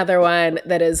 here's another one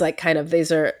that is like kind of,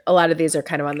 a lot of these are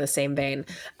kind of on the same vein.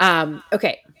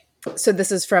 Okay. So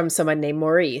this is from someone named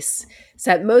Maurice.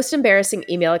 Said, most embarrassing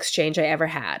email exchange I ever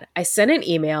had. I sent an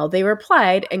email. They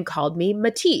replied and called me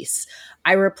Matisse.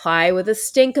 I reply with a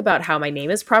stink about how my name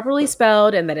is properly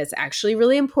spelled and that it's actually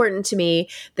really important to me.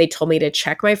 They told me to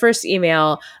check my first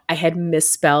email. I had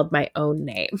misspelled my own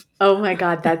name. Oh my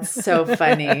God, that's so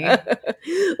funny.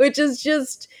 Which is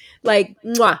just like,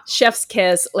 mwah, chef's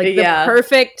kiss. Like the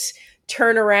perfect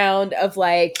turnaround of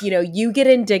like, you get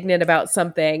indignant about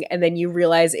something and then you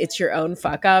realize it's your own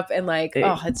fuck up. And like,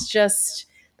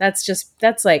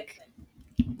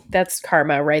 that's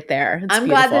karma right there. It's I'm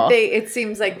beautiful. glad that it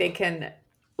seems like they can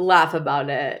laugh about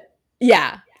it.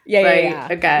 Yeah. Yeah.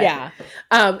 Okay.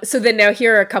 Yeah. So then now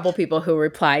here are a couple people who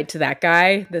replied to that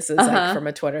guy. This is like from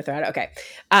a Twitter thread. Okay.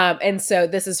 And so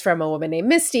this is from a woman named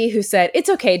Misty who said, it's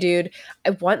okay, dude.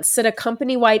 I once sent a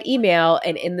company-wide email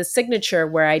and in the signature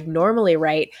where I'd normally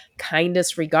write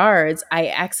kindest regards, I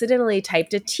accidentally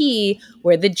typed a T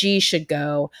where the G should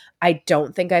go. I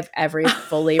don't think I've ever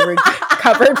fully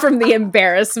recovered from the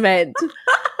embarrassment.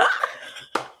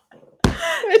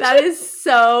 That is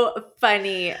so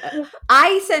funny.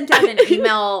 I sent out an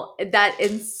email that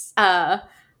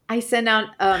I sent out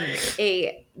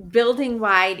a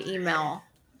building-wide email,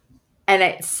 and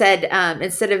it said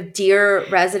instead of dear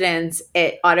residents,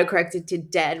 it autocorrected to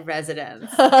dead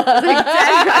residents. Like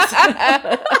dead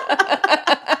residents.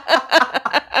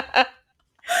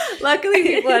 Luckily,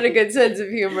 people had a good sense of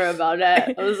humor about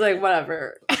it. I was like,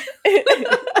 whatever.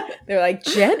 They're like,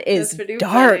 Jen is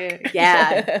dark. Funny.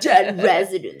 Yeah, Jen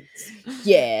residents.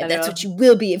 Yeah, that's what you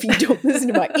will be if you don't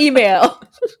listen to my email.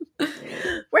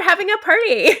 We're having a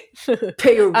party.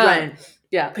 Pay your rent.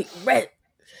 Pay your rent.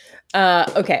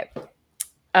 Okay.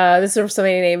 This is from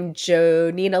somebody named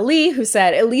Jonina Lee who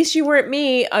said, at least you weren't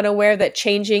me, unaware that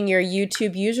changing your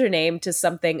YouTube username to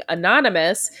something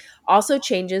anonymous also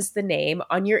changes the name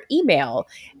on your email,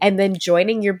 and then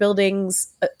joining your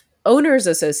building's owners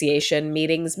association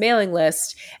meetings mailing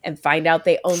list and find out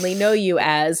they only know you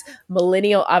as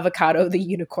Millennial Avocado, the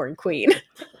Unicorn Queen.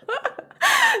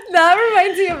 That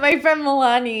reminds me of my friend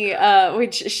Milani,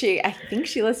 which I think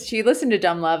she listened to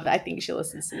Dumb Love. I think she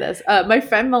listens to this. My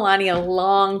friend Milani a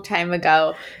long time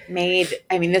ago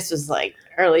this was like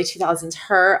early 2000s.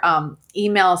 Her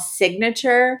email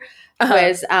signature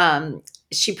was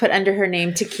she put under her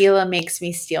name, Tequila Makes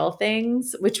Me Steal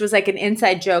Things, which was like an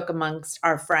inside joke amongst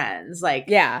our friends. Like,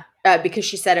 because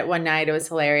she said it one night, it was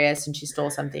hilarious, and she stole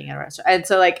something at a restaurant. And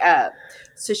so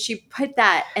so she put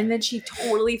that, and then she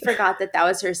totally forgot that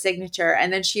was her signature.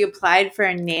 And then she applied for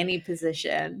a nanny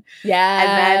position. Yeah.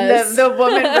 And then the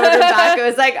woman wrote her back. It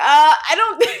was like, I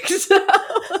don't think so.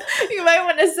 You might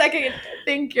want to second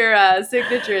think your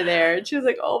signature there. And she was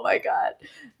like, oh my God.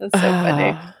 That's so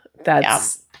funny.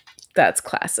 That's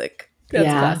classic. That's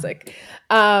classic.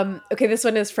 Okay, this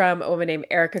one is from a woman named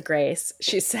Erica Grace.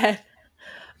 She said,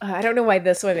 I don't know why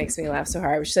this one makes me laugh so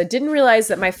hard. She said, didn't realize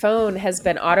that my phone has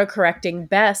been autocorrecting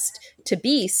best to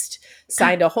Beast.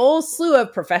 Signed a whole slew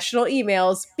of professional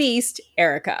emails. Beast,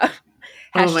 Erica.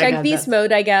 Hashtag Beast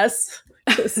mode, I guess.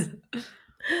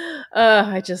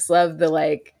 I just love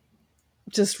the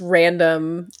just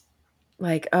random...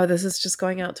 this is just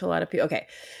going out to a lot of people. Okay.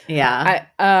 Yeah.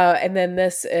 And then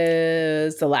this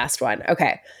is the last one.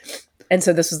 Okay. And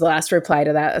so this was the last reply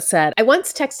to that. It said, I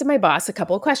once texted my boss a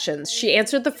couple of questions. She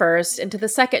answered the first, and to the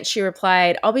second, she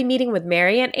replied, I'll be meeting with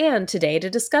Mary and Ann today to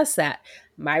discuss that.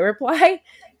 My reply,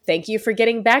 thank you for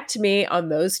getting back to me on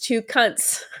those two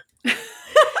cunts.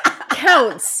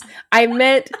 Counts. I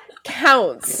meant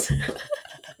counts.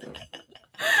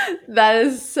 That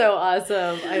is so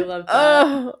awesome. I love that.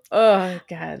 Oh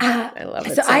God. I love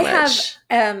it so I much.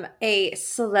 have a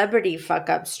celebrity fuck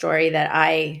up story that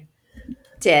I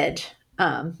did.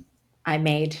 It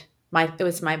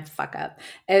was my fuck up.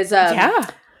 It was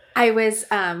I was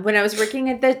when I was working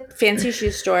at the fancy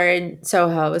shoe store in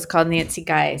Soho, it was called Nancy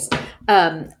Guys.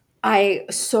 I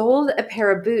sold a pair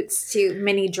of boots to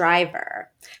Minnie Driver,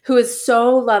 who is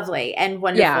so lovely and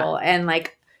wonderful and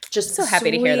just So happy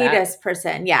to hear that. sweetest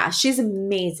person. Yeah, she's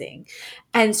amazing.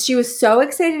 And she was so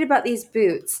excited about these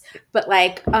boots, but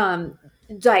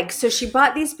so she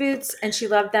bought these boots and she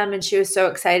loved them and she was so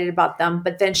excited about them.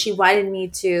 But then she wanted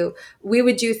we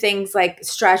would do things like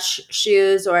stretch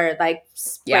shoes or like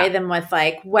spray them with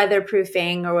like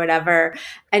weathproofing or whatever.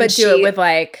 And But do it with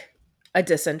like a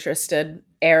disinterested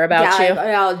air about you.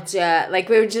 I'll do it. Like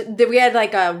we had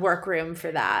like a workroom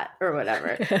for that or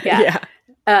whatever. Yeah.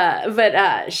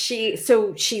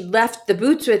 She left the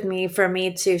boots with me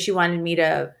she wanted me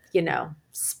to,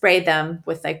 spray them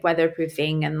with like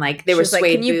weatherproofing and like they were suede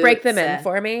like, can you break them boots in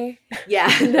for me? Yeah,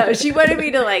 no, she wanted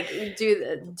me to like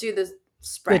do the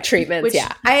spray. The treatments, which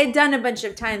I had done a bunch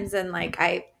of times and like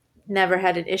I never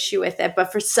had an issue with it.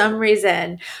 But for some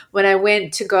reason, when I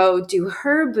went to go do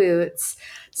her boots,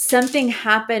 something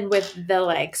happened with the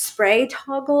like spray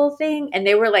toggle thing. And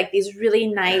they were like these really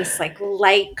nice, like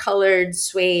light colored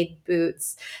suede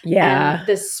boots. Yeah. And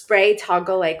the spray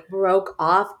toggle like broke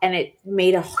off and it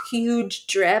made a huge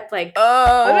drip like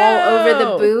all over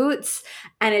the boots.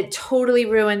 And it totally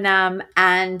ruined them.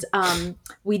 And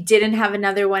we didn't have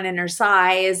another one in her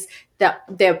size. The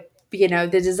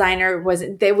designer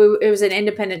wasn't, it was an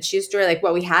independent shoe store. Like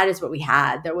what we had is what we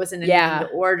had. There wasn't anything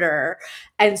to order.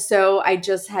 And so I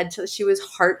just she was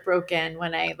heartbroken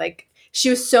when she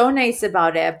was so nice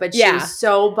about it, but she was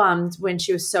so bummed when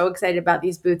she was so excited about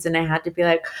these boots. And I had to be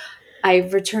like,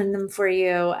 I've returned them for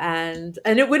you. And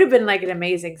it would have been like an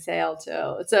amazing sale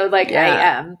too. So like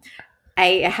I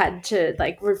had to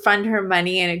like refund her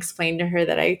money and explain to her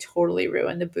that I totally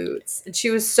ruined the boots. And she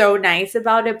was so nice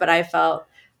about it, but I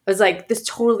was like, this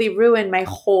totally ruined my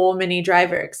whole Mini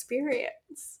Driver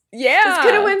experience. Yeah. This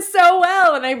could have went so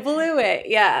well and I blew it.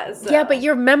 Yeah. So. Yeah, but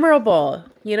you're memorable.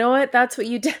 You know what? That's what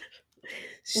you did.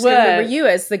 She's going to remember you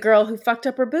as the girl who fucked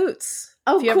up her boots.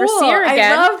 Oh, if you cool. ever see her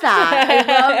again. I love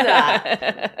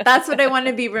that. That's what I want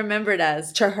to be remembered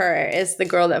as to her, is the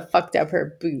girl that fucked up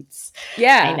her boots.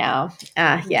 Yeah. I know.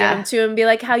 Give them to him and be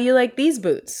like, how you like these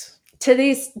boots? To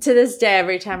this day,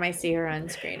 every time I see her on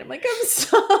screen, I'm like, I'm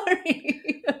sorry.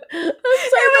 It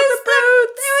was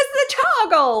the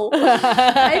toggle.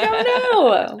 I don't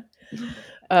know.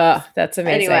 That's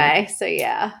amazing. Anyway, so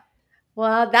yeah.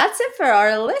 Well, that's it for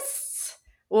our lists.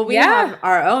 Well, we have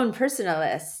our own personal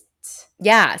list.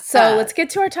 Yeah. So let's get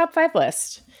to our top 5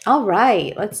 list. All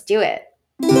right. Let's do it.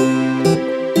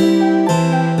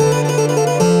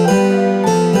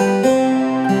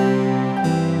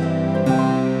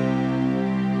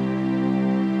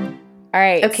 All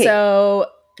right. Okay. So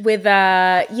with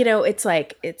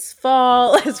it's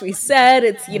fall, as we said.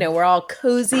 It's we're all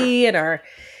cozy in our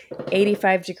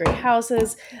 85-degree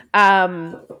houses.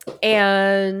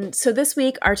 And so this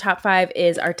week our top 5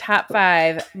 is our top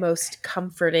 5 most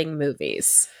comforting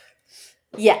movies.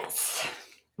 Yes.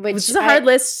 Which is a hard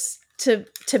list to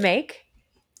make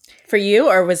for you,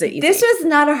 or was it easy? This was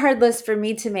not a hard list for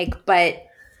me to make, but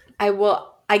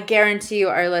I guarantee you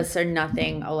our lists are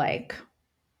nothing alike.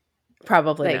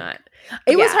 Probably not.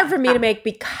 It was hard for me to make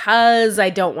because I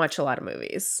don't watch a lot of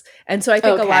movies. And so I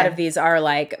think a lot of these are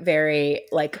like very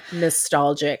like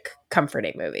nostalgic,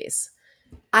 comforting movies.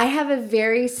 I have a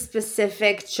very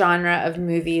specific genre of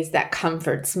movies that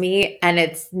comforts me, and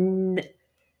it's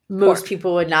most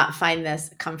people would not find this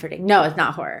comforting. No, it's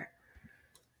not horror.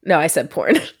 No, I said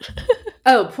porn.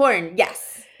 Oh, porn.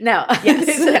 Yes. No.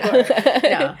 Yes.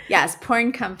 No. Yes.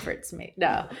 Porn comforts me.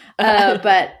 No.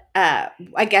 But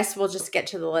I guess we'll just get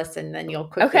to the list and then you'll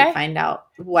quickly find out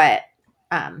what.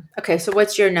 Okay. So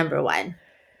what's your number 1?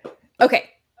 Okay.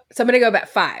 So I'm going to go back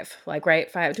 5. Like,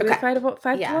 right? 5. Do we have 5 to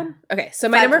 1? Okay. So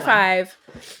my number 5.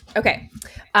 Okay.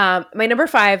 My number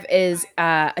 5 is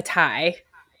a tie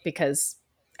because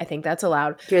I think that's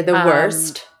allowed. You're the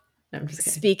worst. No, I'm just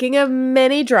kidding. Speaking of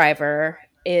Mini Driver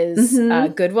is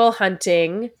Good Will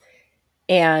Hunting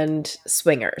and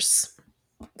Swingers.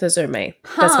 That's my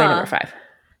number 5.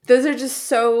 Those are just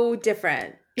so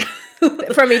different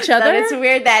from each other. It's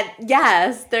weird that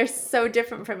they're so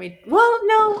different from each. Well,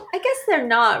 no, I guess they're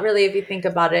not really. If you think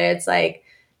about it, it's like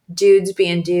dudes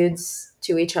being dudes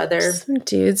to each other. Some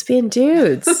dudes being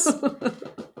dudes.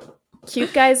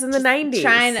 Cute guys in the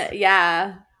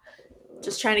 90s.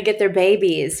 Just trying to get their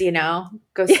babies.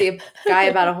 Go see a guy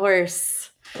about a horse.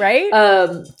 Right?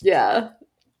 Yeah.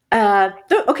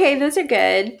 Okay, those are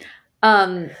good.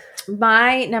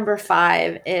 My number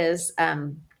 5 is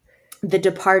The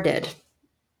Departed.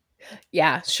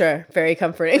 Yeah, sure. Very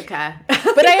comforting. Okay.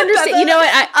 But I understand. You know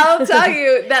what? I'll tell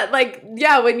you that,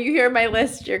 when you hear my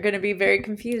list, you're going to be very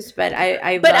confused. But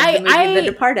I love the movie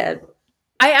The Departed.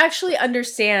 I actually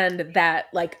understand that.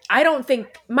 Like, I don't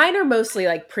think mine are mostly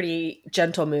like pretty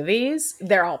gentle movies.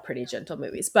 They're all pretty gentle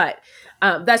movies, but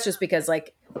that's just because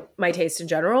like my taste in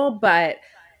general. But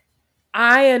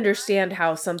I understand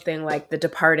how something like The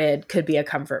Departed could be a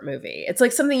comfort movie. It's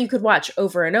like something you could watch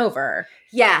over and over.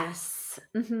 Yes.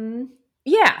 Mm-hmm.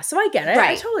 Yeah, so I get it. I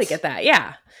Right. totally get that.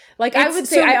 Yeah. Like I It's would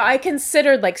say so- I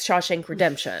considered like Shawshank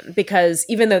Redemption because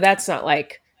even though that's not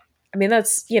like I mean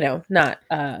that's, not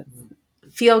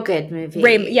Feel good movie.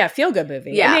 feel good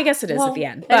movie. Yeah. I mean I guess it is Well, at the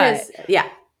end. It But is. Yeah.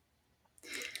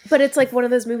 but it's like one of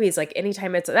those movies like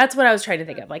anytime that's what I was trying to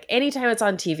think of. Like anytime it's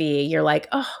on TV, you're like,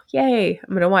 "Oh, yay, I'm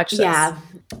going to watch this." Yeah.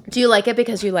 Do you like it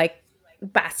because you like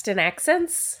Boston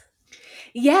accents?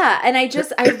 Yeah, and I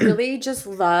really just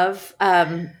love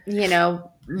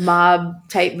mob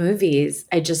type movies.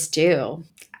 I just do.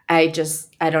 I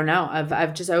don't know.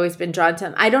 I've just always been drawn to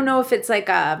them. I don't know if it's like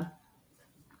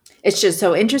it's just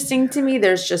so interesting to me.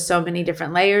 There's just so many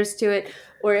different layers to it,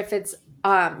 or if it's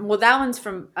well, that one's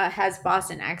from has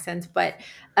Boston accents, but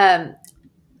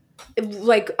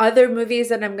like other movies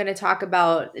that I'm going to talk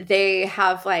about, they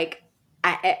have like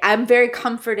I'm very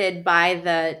comforted by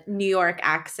the New York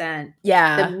accent,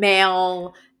 Yeah. the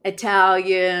male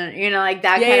Italian, like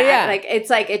that Yeah, kind of yeah. like it's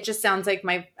like it just sounds like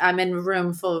I'm in a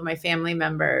room full of my family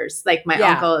members, like my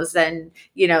Yeah. uncles, and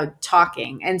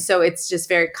talking, and so it's just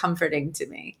very comforting to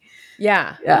me.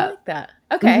 Yeah. I Yeah. like that.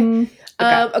 Okay. Mhm.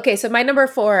 Okay, so my number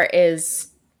 4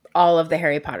 is all of the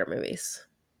Harry Potter movies.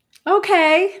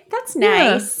 Okay, that's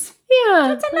nice. Yeah,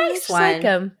 That's a nice I just like one.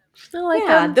 'em. I like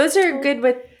Yeah, 'em. those are good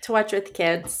to watch with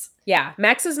kids. Yeah,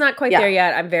 Max is not quite Yeah. there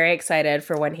yet. I'm very excited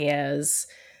for when he is.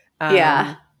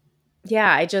 Yeah.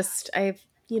 Yeah.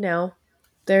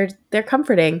 They're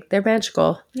comforting. They're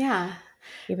magical. Yeah.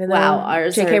 Even though Wow,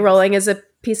 ours J.K. are- Rowling is a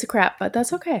piece of crap, but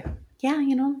that's okay. Yeah,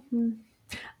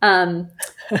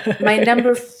 my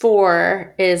number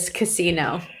 4 is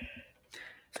Casino.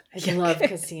 I love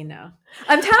Casino.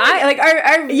 I'm telling you, like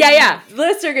our Yeah.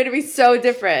 lists are going to be so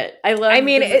different. I love. I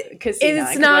mean, Casino. I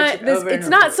it's could not. watch it over and It's over.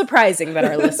 not surprising that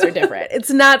our lists are different. It's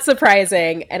not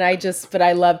surprising, and but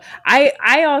I love.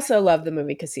 I also love the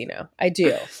movie Casino. I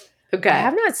do. Okay. I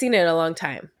have not seen it in a long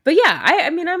time, but yeah, I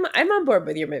mean, I'm on board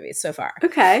with your movies so far.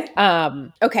 Okay.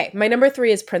 Okay, my number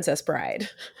 3 is Princess Bride.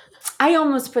 I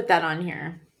almost put that on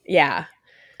here. Yeah,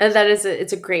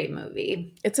 It's a great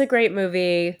movie. it's a great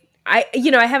movie. I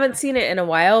haven't seen it in a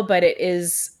while, but it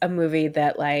is a movie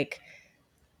that like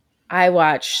I've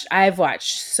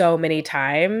watched so many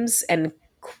times and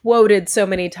quoted so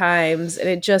many times, and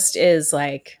it just is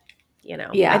like,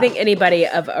 Yeah. I think anybody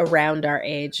of around our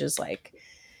age is like,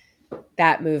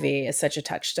 that movie is such a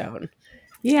touchstone.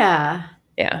 Yeah.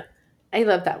 Yeah. I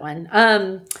love that one.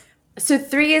 So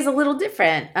 3 is a little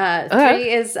different. 3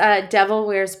 Okay. is Devil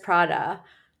Wears Prada.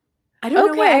 I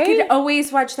don't know why I Okay. could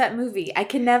always watch that movie. I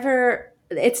can never.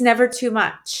 It's never too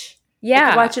much. I Yeah.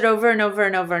 could watch it over and over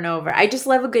and over and over. I just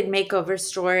love a good makeover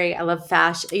story. I love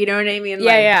fashion. You know what I mean?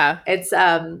 Yeah, yeah. It's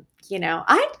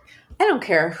I don't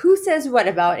care who says what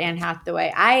about Anne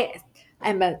Hathaway.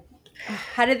 I'm a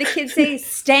how did the kids say?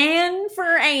 Stand for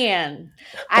Anne.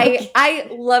 I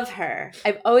love her.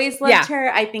 I've always loved Yeah.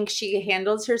 her. I think she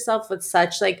handles herself with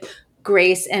such like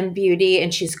grace and beauty,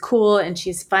 and she's cool and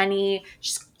she's funny.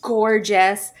 She's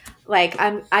gorgeous. Like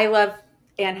I love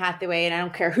Anne Hathaway, and I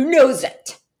don't care who knows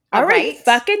it. All right.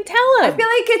 Fucking tell I him. feel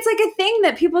like it's like a thing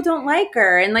that people don't like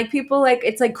her, and like people like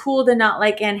it's like cool to not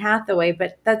like Anne Hathaway,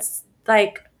 but that's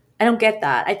like I don't get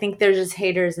that. I think they're just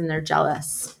haters and they're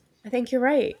jealous. I think you're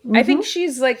right. I think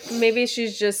she's like, maybe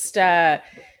she's just,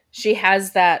 she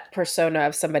has that persona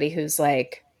of somebody who's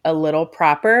like a little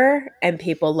proper, and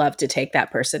people love to take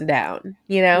that person down,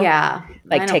 Yeah,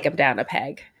 Like I take don't- them down a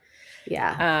peg.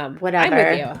 Yeah, I'm whatever.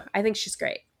 with you. I think she's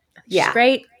great. Yeah. She's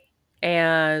great.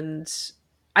 And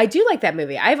I do like that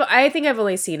movie. I think I've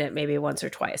only seen it maybe once or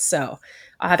twice. So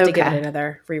I'll have to give it Okay.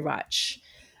 another rewatch.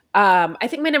 I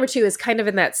think my number 2 is kind of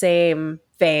in that same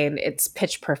vein. It's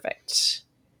Pitch Perfect.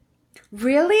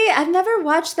 Really, I've never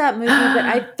watched that movie, but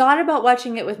I thought about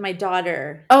watching it with my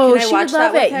daughter. Oh, Can I she watch would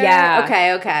love that with it. her? Yeah.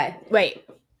 Okay. Wait,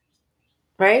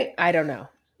 Right. I don't know.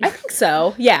 I think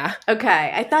so. Yeah.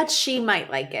 Okay. I thought she might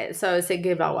like it, so I was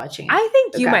thinking about watching it. I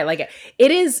think you Okay. might like it.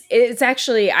 It's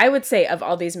actually, I would say, of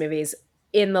all these movies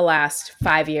in the last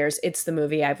 5 years, it's the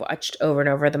movie I've watched over and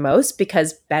over the most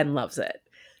because Ben loves it.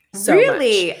 So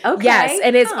really? much. Okay. Yes,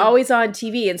 and it's Huh. always on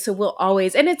TV, and so we'll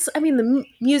always, and it's, I mean, the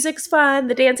music's fun,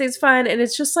 the dancing's fun, and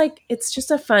it's just like, it's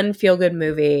just a fun, feel-good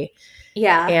movie,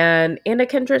 Yeah. and Anna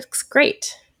Kendrick's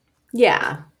great.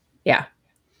 Yeah. Yeah.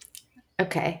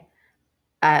 Okay.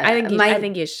 I think my-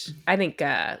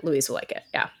 Louise will like it.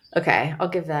 Yeah. Okay, I'll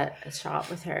give that a shot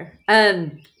with her.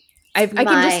 I can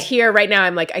My- just hear right now.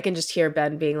 I'm like, I can just hear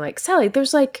Ben being like, Sally,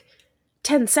 there's like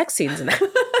 10 sex scenes in that.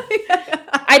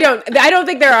 I don't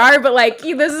think there are, but like,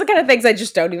 those are the kind of things I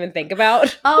just don't even think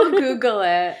about. I'll Google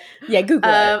it. Yeah, Google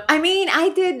it. I mean,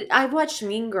 I watched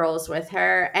Mean Girls with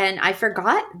her, and I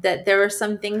forgot that there were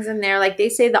some things in there, like they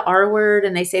say the R word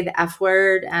and they say the F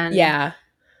word, and Yeah.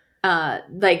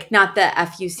 like not the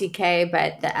FUCK,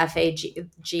 but the FAG,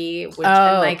 which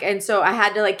Oh. and so I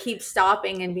had to like keep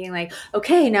stopping and being like,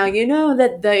 okay, now you know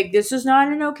that this is not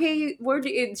an okay word.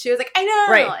 And she was like, I know,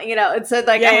 Right. and so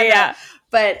like, I had Yeah. to-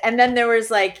 but and then there was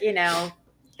like,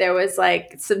 there was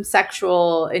like some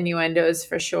sexual innuendos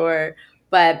for sure,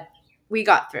 but we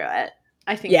got through it.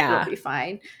 I think Yeah. we'll be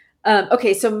fine.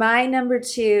 Okay, so my number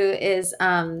 2 is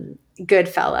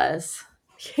Goodfellas.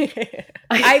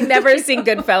 I've never seen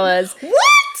Goodfellas.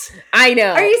 What? I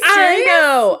know. Are you I serious?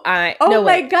 know. Oh no,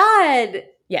 my wait. God.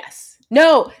 Yes.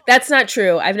 No, that's not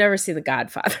true. I've never seen The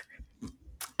Godfather.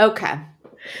 Okay.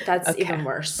 That's Okay. even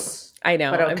worse. I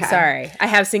know. But I'm okay. sorry. I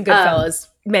have seen Goodfellas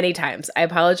many times. I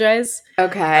apologize.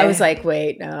 Okay. I was like,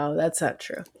 wait, no, that's not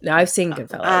true. No, I've seen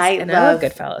Goodfellas. I I love love-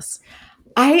 Goodfellas.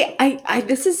 I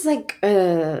this is like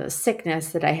a sickness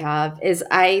that I have, is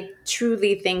I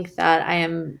truly think that I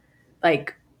am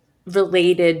like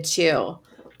related to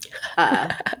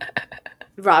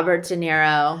Robert De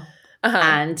Niro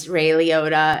and Ray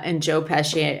Liotta and Joe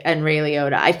Pesci and Ray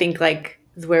Liotta. I think like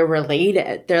we're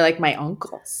related. They're like my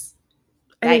uncles.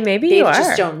 I mean, maybe they you are.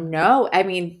 just don't know. I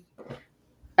mean,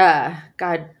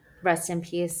 God rest in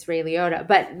peace, Ray Liotta.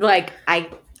 But like, I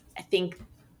think,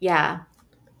 yeah,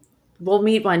 we'll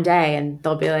meet one day and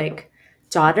they'll be like,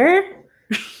 daughter,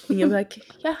 And you'll be like,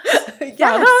 yeah,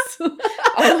 yes,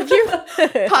 all of you.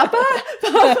 Papa.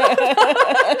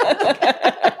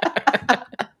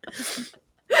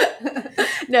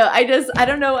 No, I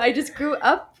don't know. I just grew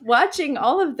up watching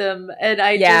all of them, and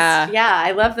I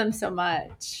I love them so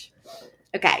much.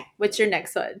 Okay, what's your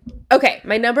next one? Okay,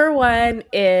 my number 1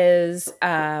 is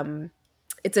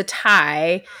it's a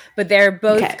tie, but they're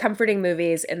both Okay. comforting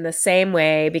movies in the same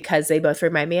way because they both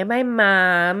remind me of my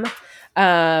mom.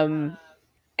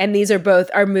 And these are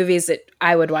both our movies that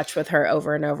I would watch with her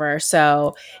over and over.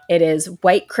 So it is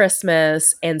White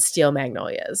Christmas and Steel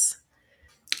Magnolias.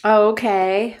 Oh,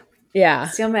 okay. Yeah,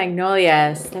 Steel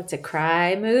Magnolias. That's a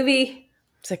cry movie.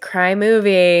 it's a cry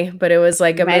movie, but it was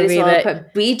like a Might as movie well that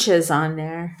put Beaches on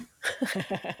there.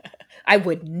 I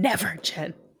would never,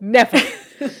 Jen. Never.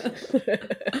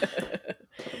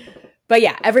 But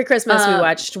yeah, every Christmas we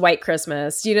watched White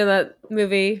Christmas. Do you know that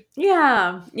movie?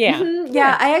 Yeah. Yeah. Mhm.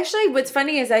 Yeah. I actually, what's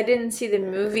funny is I didn't see the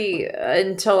movie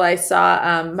until I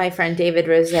saw my friend David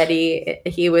Rossetti.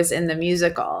 He was in the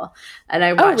musical and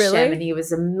I watched really? him and he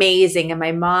was amazing. And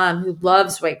my mom, who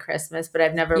loves White Christmas, but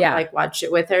I've never Yeah. like watched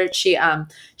it with her.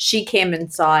 She came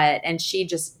and saw it and she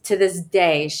just, to this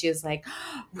day, she was like,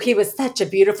 he was such a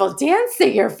beautiful dance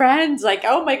singer, friends. Like,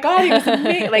 oh my God, he was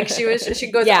amazing. Like she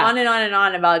goes Yeah. on and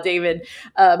on about David.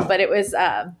 But it was,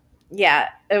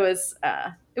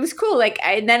 it was cool. Like,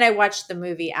 and then I watched the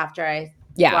movie after I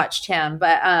watched him,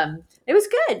 but it was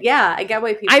good. Yeah, I get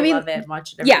why people love it and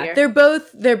watch it every year. They're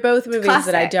both movies that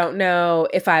I Classic. don't know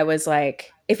if I was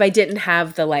like, if I didn't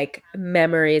have the like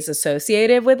memories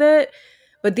associated with it.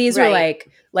 But these were Right.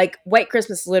 like White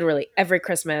Christmas, literally every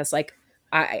Christmas. Like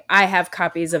I have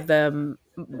copies of them.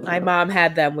 My mom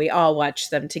had them. We all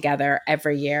watched them together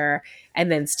every year.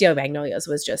 And then Steel Magnolias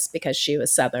was just because she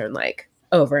was Southern, like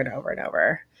over and over and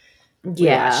over. We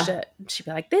watched it. She'd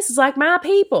be like, "This is like my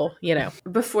people," you know.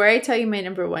 Before I tell you my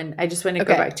number 1, I just want to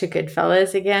Okay. go back to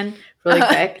Goodfellas again really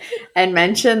quick and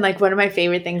mention like one of my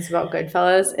favorite things about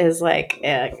Goodfellas is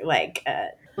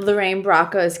Lorraine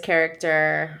Bracco's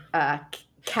character,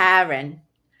 Karen.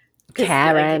 'Cause,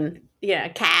 Karen.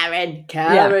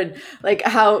 Karen. Like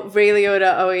how Ray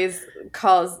Liotta always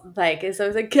calls, like, is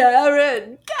always like,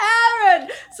 Karen.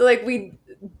 So like me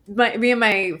and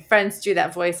my friends do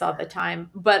that voice all the time.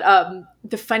 But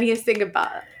the funniest thing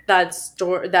about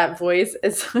that voice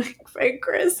is like Frank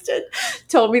Kristen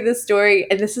told me the story,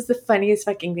 and this is the funniest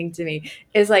fucking thing to me,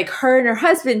 is like her and her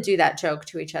husband do that joke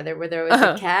to each other where they're always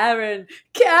like, Karen,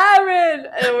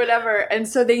 or whatever. And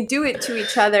so they do it to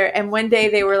each other. And one day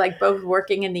they were like both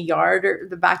working in the yard or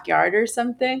the backyard or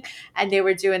something, and they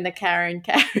were doing the Karen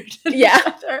to Yeah. each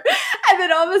other. And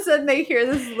then all of a sudden they hear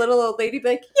this little old lady be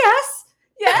like, yes.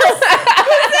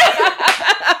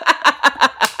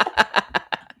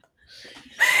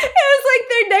 It was like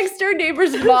their next door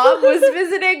neighbor's mom was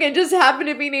visiting and just happened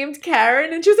to be named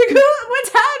Karen, and she was like, what's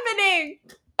happening?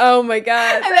 Oh my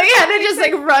God. And they had to just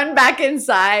like run back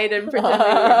inside and pretend they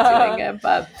were doing it.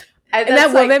 But And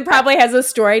that woman probably has a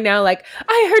story now like,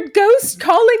 I heard ghosts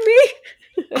calling me.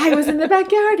 I was in the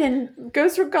backyard and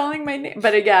ghosts were calling my name.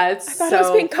 But yeah, it's I thought I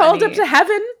was being called up to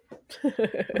heaven.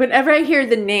 Whenever I hear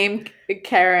the name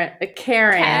Karen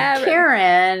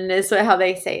is how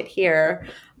they say it here.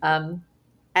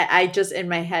 I just in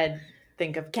my head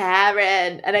think of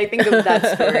Karen, and I think of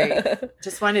that story.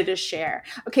 Just wanted to share.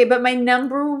 Okay, but my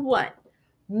number one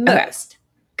most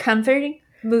comforting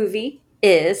movie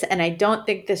is, and I don't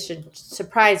think this should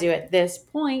surprise you at this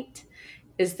point,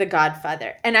 is The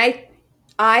Godfather. And I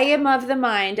am of the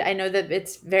mind, I know that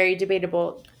it's very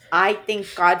debatable. I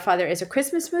think Godfather is a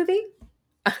Christmas movie.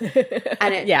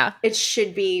 And it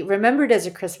should be remembered as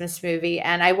a Christmas movie.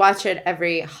 And I watch it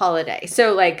every holiday.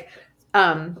 So like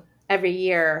every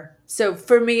year. So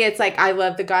for me, it's like I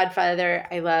love The Godfather.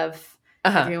 I love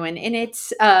everyone in it.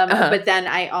 But then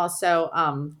I also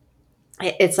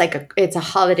it's like it's a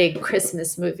holiday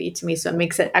Christmas movie to me, so it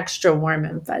makes it extra warm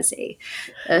and fuzzy.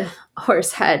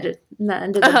 Horse head at the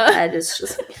end of the bed is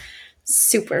just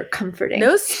super comforting.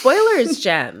 No spoilers,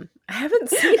 Jen. I haven't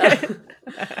seen it.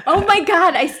 Oh my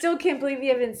god, I still can't believe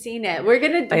you haven't seen it. We're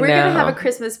gonna have a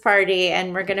Christmas party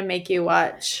and we're gonna make you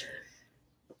watch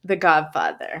The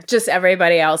Godfather. Just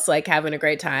everybody else like having a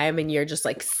great time, and you're just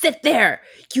like, sit there.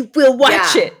 You will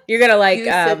watch it. You're gonna like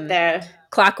sit there.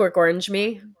 Clockwork Orange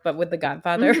me, but with The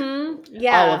Godfather. Mm-hmm.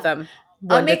 Yeah, all of them.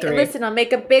 1 to 3. Listen, I'll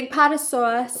make a big pot of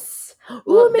sauce.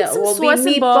 Ooh, make some sauce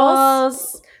and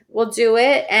balls. We'll do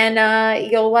it, and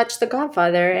you'll watch The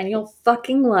Godfather, and you'll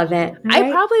fucking love it. Right?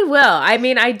 I probably will. I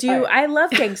mean, I do. I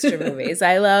love gangster movies.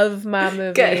 I love mob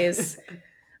movies.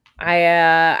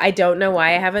 I don't know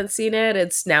why I haven't seen it.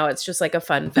 It's just like a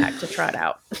fun fact to trot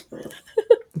out.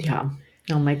 Yeah.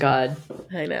 Oh my god.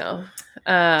 I know.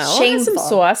 Shameful. Some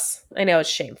sauce. I know it's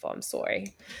shameful. I'm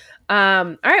sorry.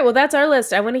 All right. Well, that's our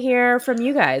list. I want to hear from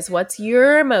you guys. What's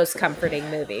your most comforting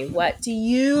movie? What do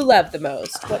you love the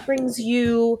most? What brings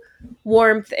you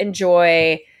warmth and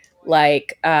joy,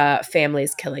 like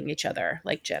families killing each other,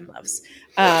 like Jen loves?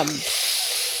 I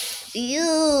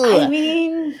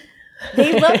mean,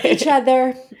 they love each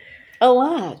other a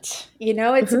lot. You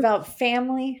know, it's about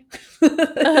family.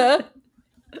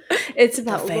 It's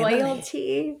about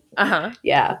loyalty.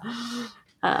 Yeah.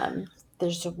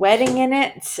 There's a wedding in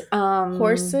it.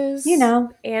 Horses. You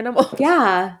know. Animals.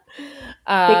 Yeah.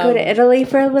 They go to Italy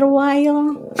for a little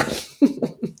while.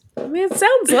 I mean, it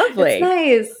sounds lovely. It's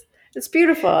nice. It's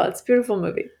beautiful. It's a beautiful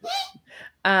movie.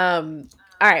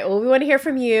 All right. Well, we want to hear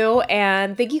from you,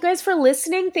 and thank you guys for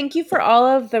listening. Thank you for all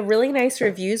of the really nice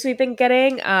reviews we've been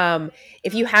getting.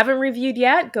 If you haven't reviewed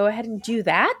yet, go ahead and do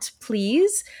that,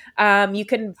 please. You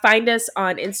can find us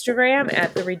on Instagram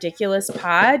at The Ridiculous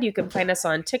Pod. You can find us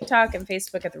on TikTok and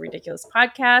Facebook at The Ridiculous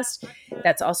Podcast.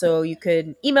 That's also, you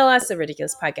could email us at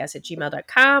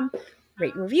ridiculouspodcast@gmail.com.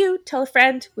 Rate and review, tell a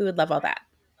friend. We would love all that.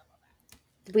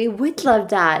 We would love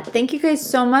that. Thank you guys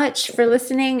so much for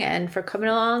listening and for coming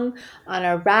along on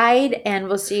our ride. And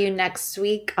we'll see you next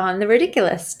week on The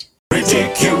Ridiculous.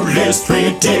 Ridiculous,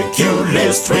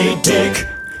 ridiculous, ridic.